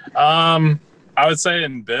 I would say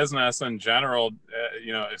in business in general,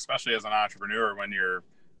 especially as an entrepreneur, when you're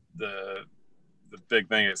the big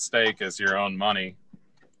thing at stake is your own money.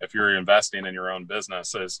 If you're investing in your own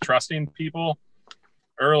business, is trusting people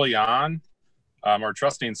early on. Or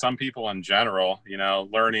trusting some people in general,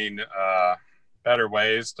 learning better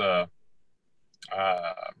ways to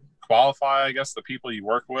qualify, I guess, the people you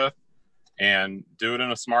work with and do it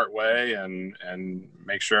in a smart way and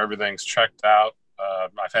make sure everything's checked out.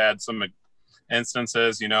 I've had some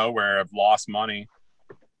instances, where I've lost money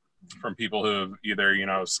from people who've either,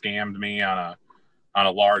 scammed me on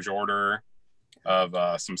a large order of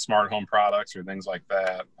some smart home products or things like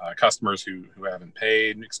that. Customers who haven't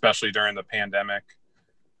paid, especially during the pandemic,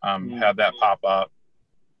 had that pop up.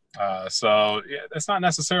 So it's not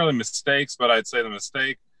necessarily mistakes, but I'd say the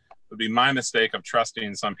mistake would be my mistake of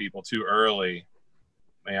trusting some people too early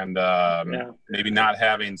and maybe not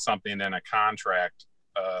having something in a contract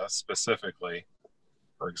specifically,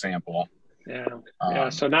 for example.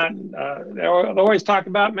 So they always talk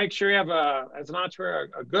about make sure you have as an entrepreneur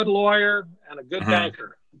a good lawyer and a good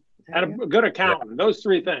banker and a good accountant. Those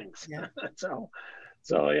three things. So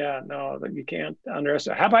you can't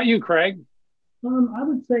underestimate. How about you, Craig? I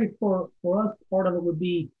would say for us, part of it would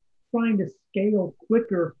be trying to scale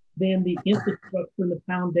quicker than the infrastructure and the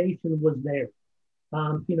foundation was there.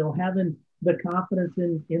 Having the confidence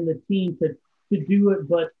in the team to do it,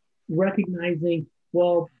 but recognizing,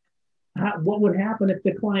 well, what would happen if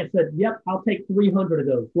the client said, yep, I'll take 300 of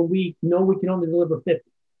those when we know we can only deliver 50.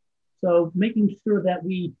 So making sure that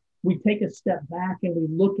we take a step back and we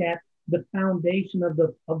look at the foundation of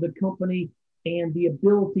the company and the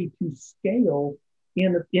ability to scale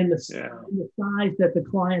in the size that the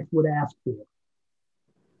clients would ask for.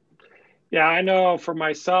 Yeah, I know for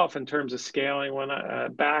myself in terms of scaling, when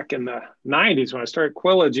back in the 90s when I started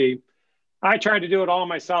Quillogy, I tried to do it all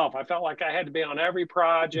myself. I felt like I had to be on every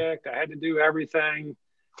project. I had to do everything.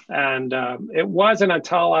 And it wasn't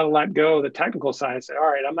until I let go of the technical side, I said, all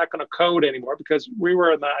right, I'm not going to code anymore, because we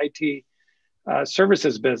were in the IT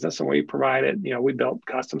services business and we provided, we built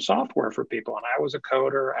custom software for people. And I was a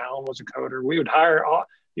coder, Alan was a coder. We would hire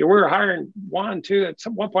we were hiring one, two, at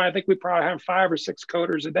one point, I think we probably hired 5 or 6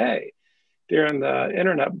 coders a day during the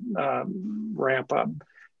internet ramp up.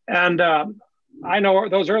 And I know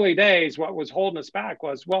those early days, what was holding us back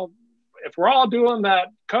was, well, if we're all doing that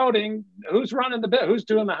coding, who's running who's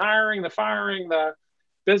doing the hiring, the firing, the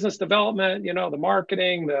business development, the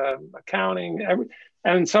marketing, the accounting,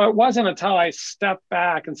 and so it wasn't until I stepped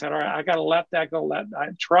back and said, all right, I got to let that go. I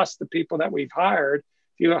trust the people that we've hired.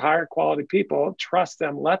 If you hire quality people, trust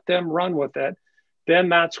them, let them run with it. Then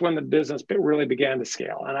that's when the business really began to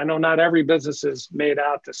scale. And I know not every business is made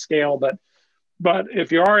out to scale, but But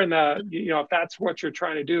if you are in the, if that's what you're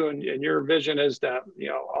trying to do, and your vision is to,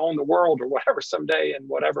 own the world or whatever someday in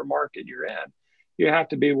whatever market you're in, you have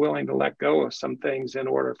to be willing to let go of some things in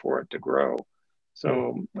order for it to grow.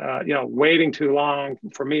 So, waiting too long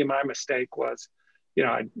for me, my mistake was,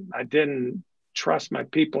 I didn't trust my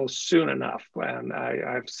people soon enough. And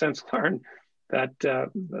I've since learned that,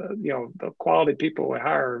 the quality people we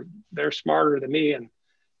hire, they're smarter than me,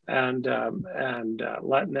 and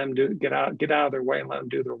letting them get out of their way and let them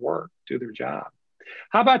do their work, do their job.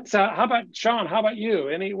 How about Sean? How about you?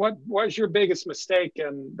 What was your biggest mistake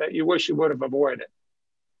and that you wish you would have avoided?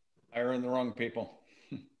 Hiring the wrong people.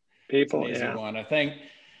 People, it's an easy one. I think,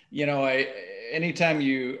 anytime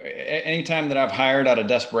that I've hired out of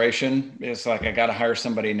desperation, it's like, I got to hire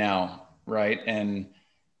somebody now. Right. And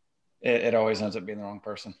it always ends up being the wrong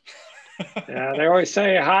person. Yeah. They always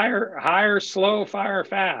say hire slow, fire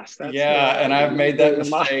fast. That's and I've made that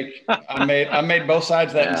mistake. I made both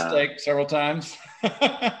sides of that mistake several times.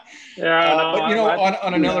 But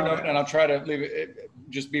on another note, and I'll try to leave it,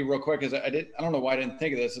 just be real quick, is I don't know why I didn't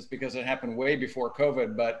think of this. It's because it happened way before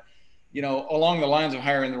COVID, but along the lines of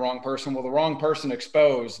hiring the wrong person, well, the wrong person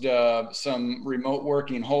exposed some remote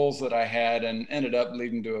working holes that I had, and ended up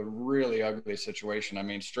leading to a really ugly situation. I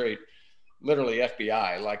mean, literally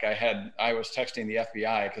FBI. Like I was texting the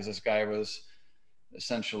FBI because this guy was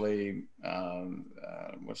essentially, I don't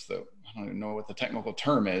even know what the technical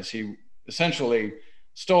term is. He essentially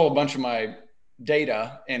stole a bunch of my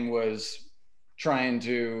data and was trying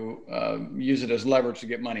to use it as leverage to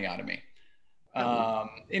get money out of me. And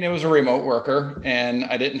it was a remote worker, and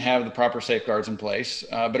I didn't have the proper safeguards in place.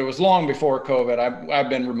 But it was long before COVID. I've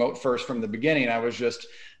been remote first from the beginning. I was just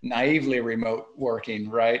naively remote working,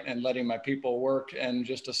 right? And letting my people work and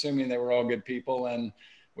just assuming they were all good people and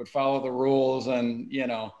would follow the rules. And,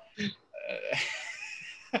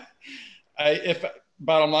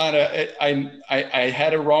 bottom line, I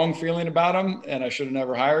had a wrong feeling about them, and I should have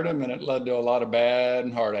never hired them, and it led to a lot of bad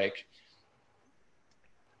and heartache.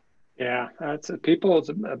 Yeah, it's a big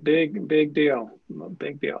deal. A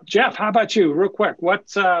big deal. Jeff, how about you? Real quick,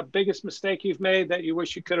 what's the biggest mistake you've made that you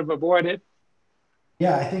wish you could have avoided?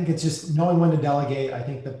 Yeah, I think it's just knowing when to delegate. I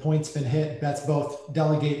think the point's been hit. That's both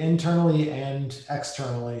delegate internally and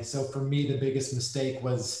externally. So for me, the biggest mistake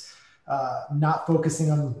was not focusing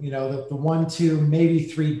on, the 1, 2, maybe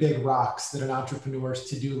 3 big rocks that an entrepreneur's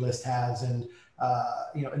to-do list has. And,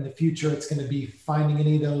 in the future, it's going to be finding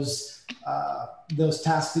any of those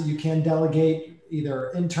tasks that you can delegate either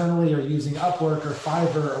internally or using Upwork or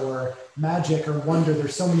Fiverr or Magic or Wonder.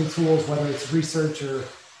 There's so many tools, whether it's research or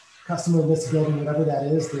customer list building, whatever that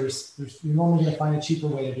is, you're normally going to find a cheaper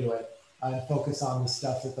way to do it and focus on the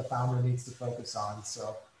stuff that the founder needs to focus on.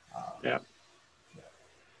 So, yeah.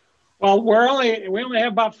 Well, we only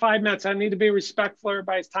have about 5 minutes. I need to be respectful of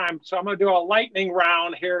everybody's time. So I'm going to do a lightning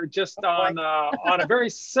round here just on a very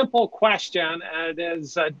simple question. And it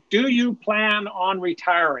is, do you plan on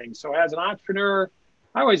retiring? So as an entrepreneur,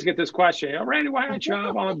 I always get this question, Randy, why aren't you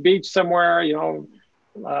out on a beach somewhere?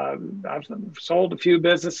 I've sold a few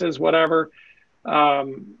businesses, whatever.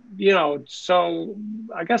 So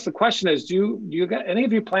I guess the question is, do you got any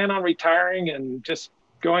of you plan on retiring and just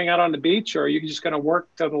going out on the beach, or are you just going to work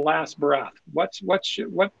to the last breath? What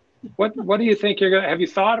do you think you're going to, have you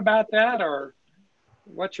thought about that, or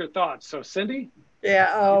what's your thoughts? So Cindy?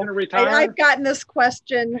 Yeah. I've gotten this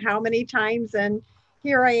question how many times, and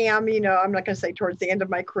here I am, I'm not going to say towards the end of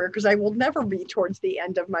my career, because I will never be towards the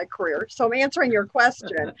end of my career. So I'm answering your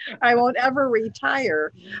question. I won't ever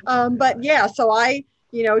retire. But yeah, so I,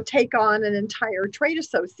 take on an entire trade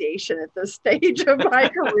association at this stage of my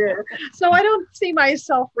career. So I don't see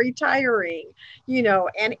myself retiring,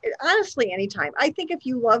 and honestly, anytime. I think if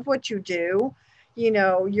you love what you do,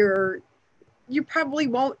 you probably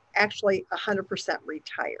won't actually 100%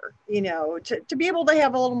 retire, to be able to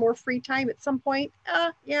have a little more free time at some point.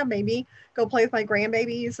 Yeah, maybe go play with my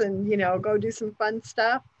grandbabies and, go do some fun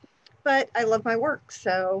stuff. But I love my work.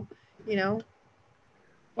 So,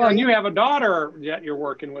 Well, and you have a daughter that you're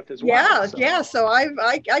working with as well. Yeah. So. Yeah. So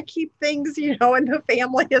I keep things, in the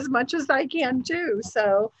family as much as I can too.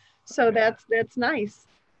 So that's nice.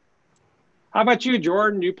 How about you,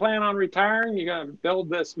 Jordan? Do you plan on retiring? You going to build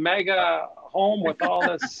this mega home with all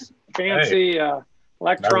this fancy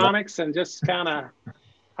electronics and just kind of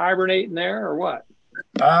hibernate in there, or what?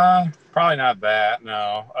 Probably not that.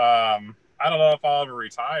 No. I don't know if I'll ever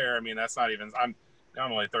retire. I mean, that's not even. I'm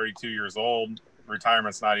only 32 years old.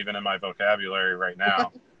 Retirement's not even in my vocabulary right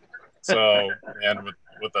now. So, and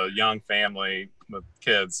with a young family with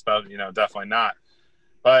kids, but definitely not.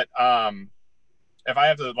 But if I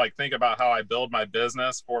have to think about how I build my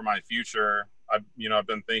business for my future, I've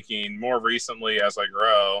been thinking more recently as I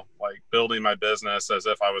grow, like building my business as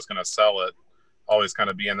if I was going to sell it, always kind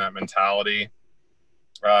of be in that mentality,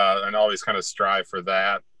 and always kind of strive for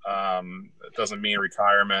that. It doesn't mean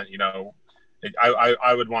retirement,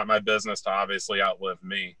 I would want my business to obviously outlive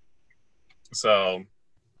me. So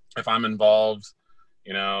if I'm involved,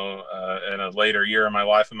 in a later year in my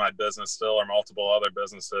life in my business still, or multiple other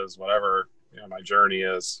businesses, whatever, my journey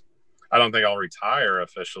is, I don't think I'll retire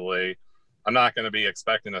officially. I'm not going to be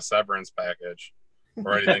expecting a severance package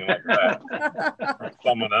or anything like that from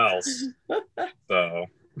someone else. So.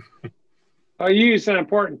 Well, you use an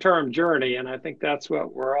important term, journey, and I think that's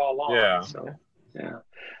what we're all on. Yeah. So, yeah.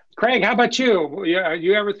 Craig, how about you?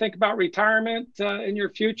 You ever think about retirement in your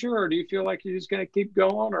future, or do you feel like you're just going to keep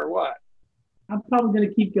going, or what? I'm probably going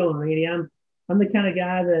to keep going, Randy. I'm the kind of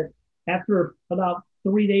guy that after about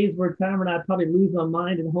 3 days of retirement, I'd probably lose my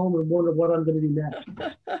mind at home and wonder what I'm going to do next.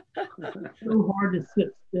 It's so hard to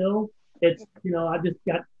sit still. It's, I just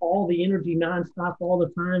got all the energy nonstop all the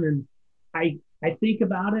time. And I think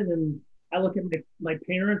about it, and I look at my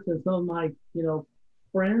parents and some of my,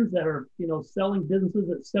 friends that are, selling businesses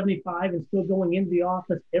at 75 and still going into the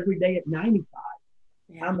office every day at 95.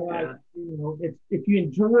 Yeah, I'm like, it's, if you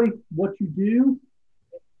enjoy what you do,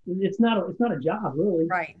 it's not a job, really.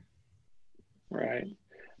 Right. Right.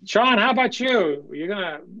 Sean, how about you? Are you going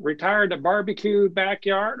to retire to barbecue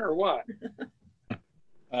backyard or what?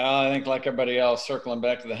 I think like everybody else, circling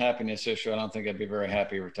back to the happiness issue, I don't think I'd be very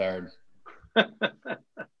happy retired.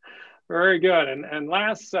 Very good. And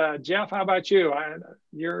last, Jeff, how about you?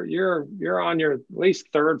 You're on your at least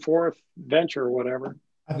third, fourth venture or whatever.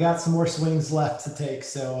 I've got some more swings left to take.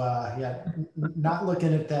 So not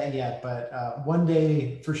looking at that yet, but one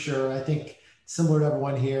day for sure. I think similar to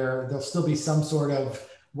everyone here, there'll still be some sort of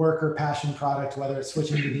work or passion product, whether it's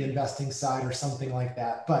switching to the investing side or something like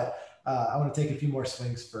that. But I want to take a few more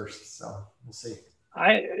swings first. So we'll see.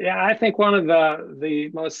 I think one of the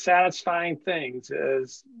most satisfying things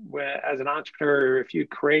is when, as an entrepreneur, if you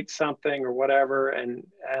create something or whatever, and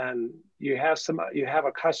you have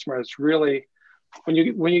a customer that's really, when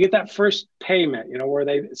you get that first payment,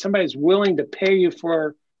 where somebody's willing to pay you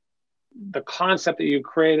for the concept that you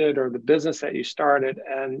created or the business that you started,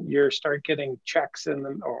 and you start getting checks in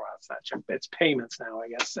them, or it's not check, it's payments now, I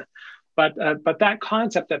guess. But that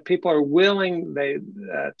concept that people are willing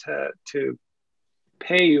to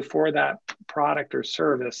pay you for that product or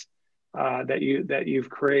service that you've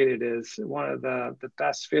created is one of the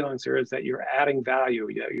best feelings there is, that you're adding value.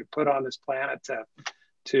 You're put on this planet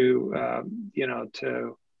to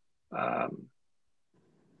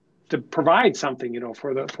provide something,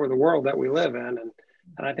 for the world that we live in.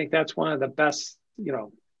 And I think that's one of the best,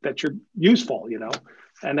 that you're useful,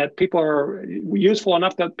 and that people are useful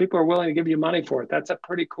enough that people are willing to give you money for it. That's a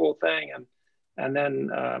pretty cool thing. And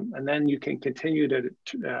then you can continue to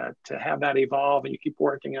have that evolve, and you keep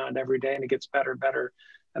working on it every day, and it gets better and better.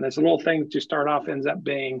 And this little thing to start off ends up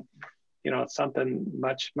being, something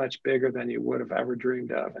much, much bigger than you would have ever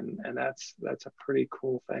dreamed of. And that's a pretty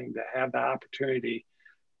cool thing to have the opportunity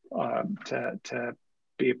to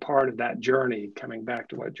be a part of that journey, coming back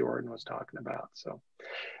to what Jordan was talking about. So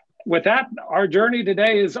with that, our journey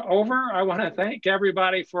today is over. I want to thank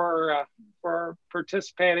everybody for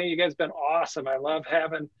participating. You guys have been awesome. I love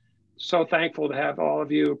so thankful to have all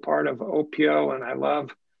of you part of OPO. And I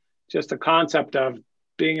love just the concept of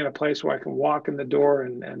being in a place where I can walk in the door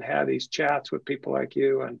and have these chats with people like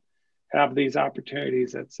you and have these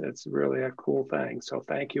opportunities. It's really a cool thing. So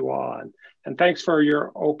thank you all. And thanks for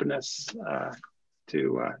your openness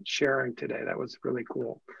to sharing today. That was really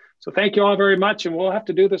cool. So thank you all very much. And we'll have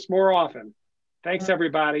to do this more often. Thanks,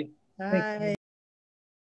 everybody. Bye.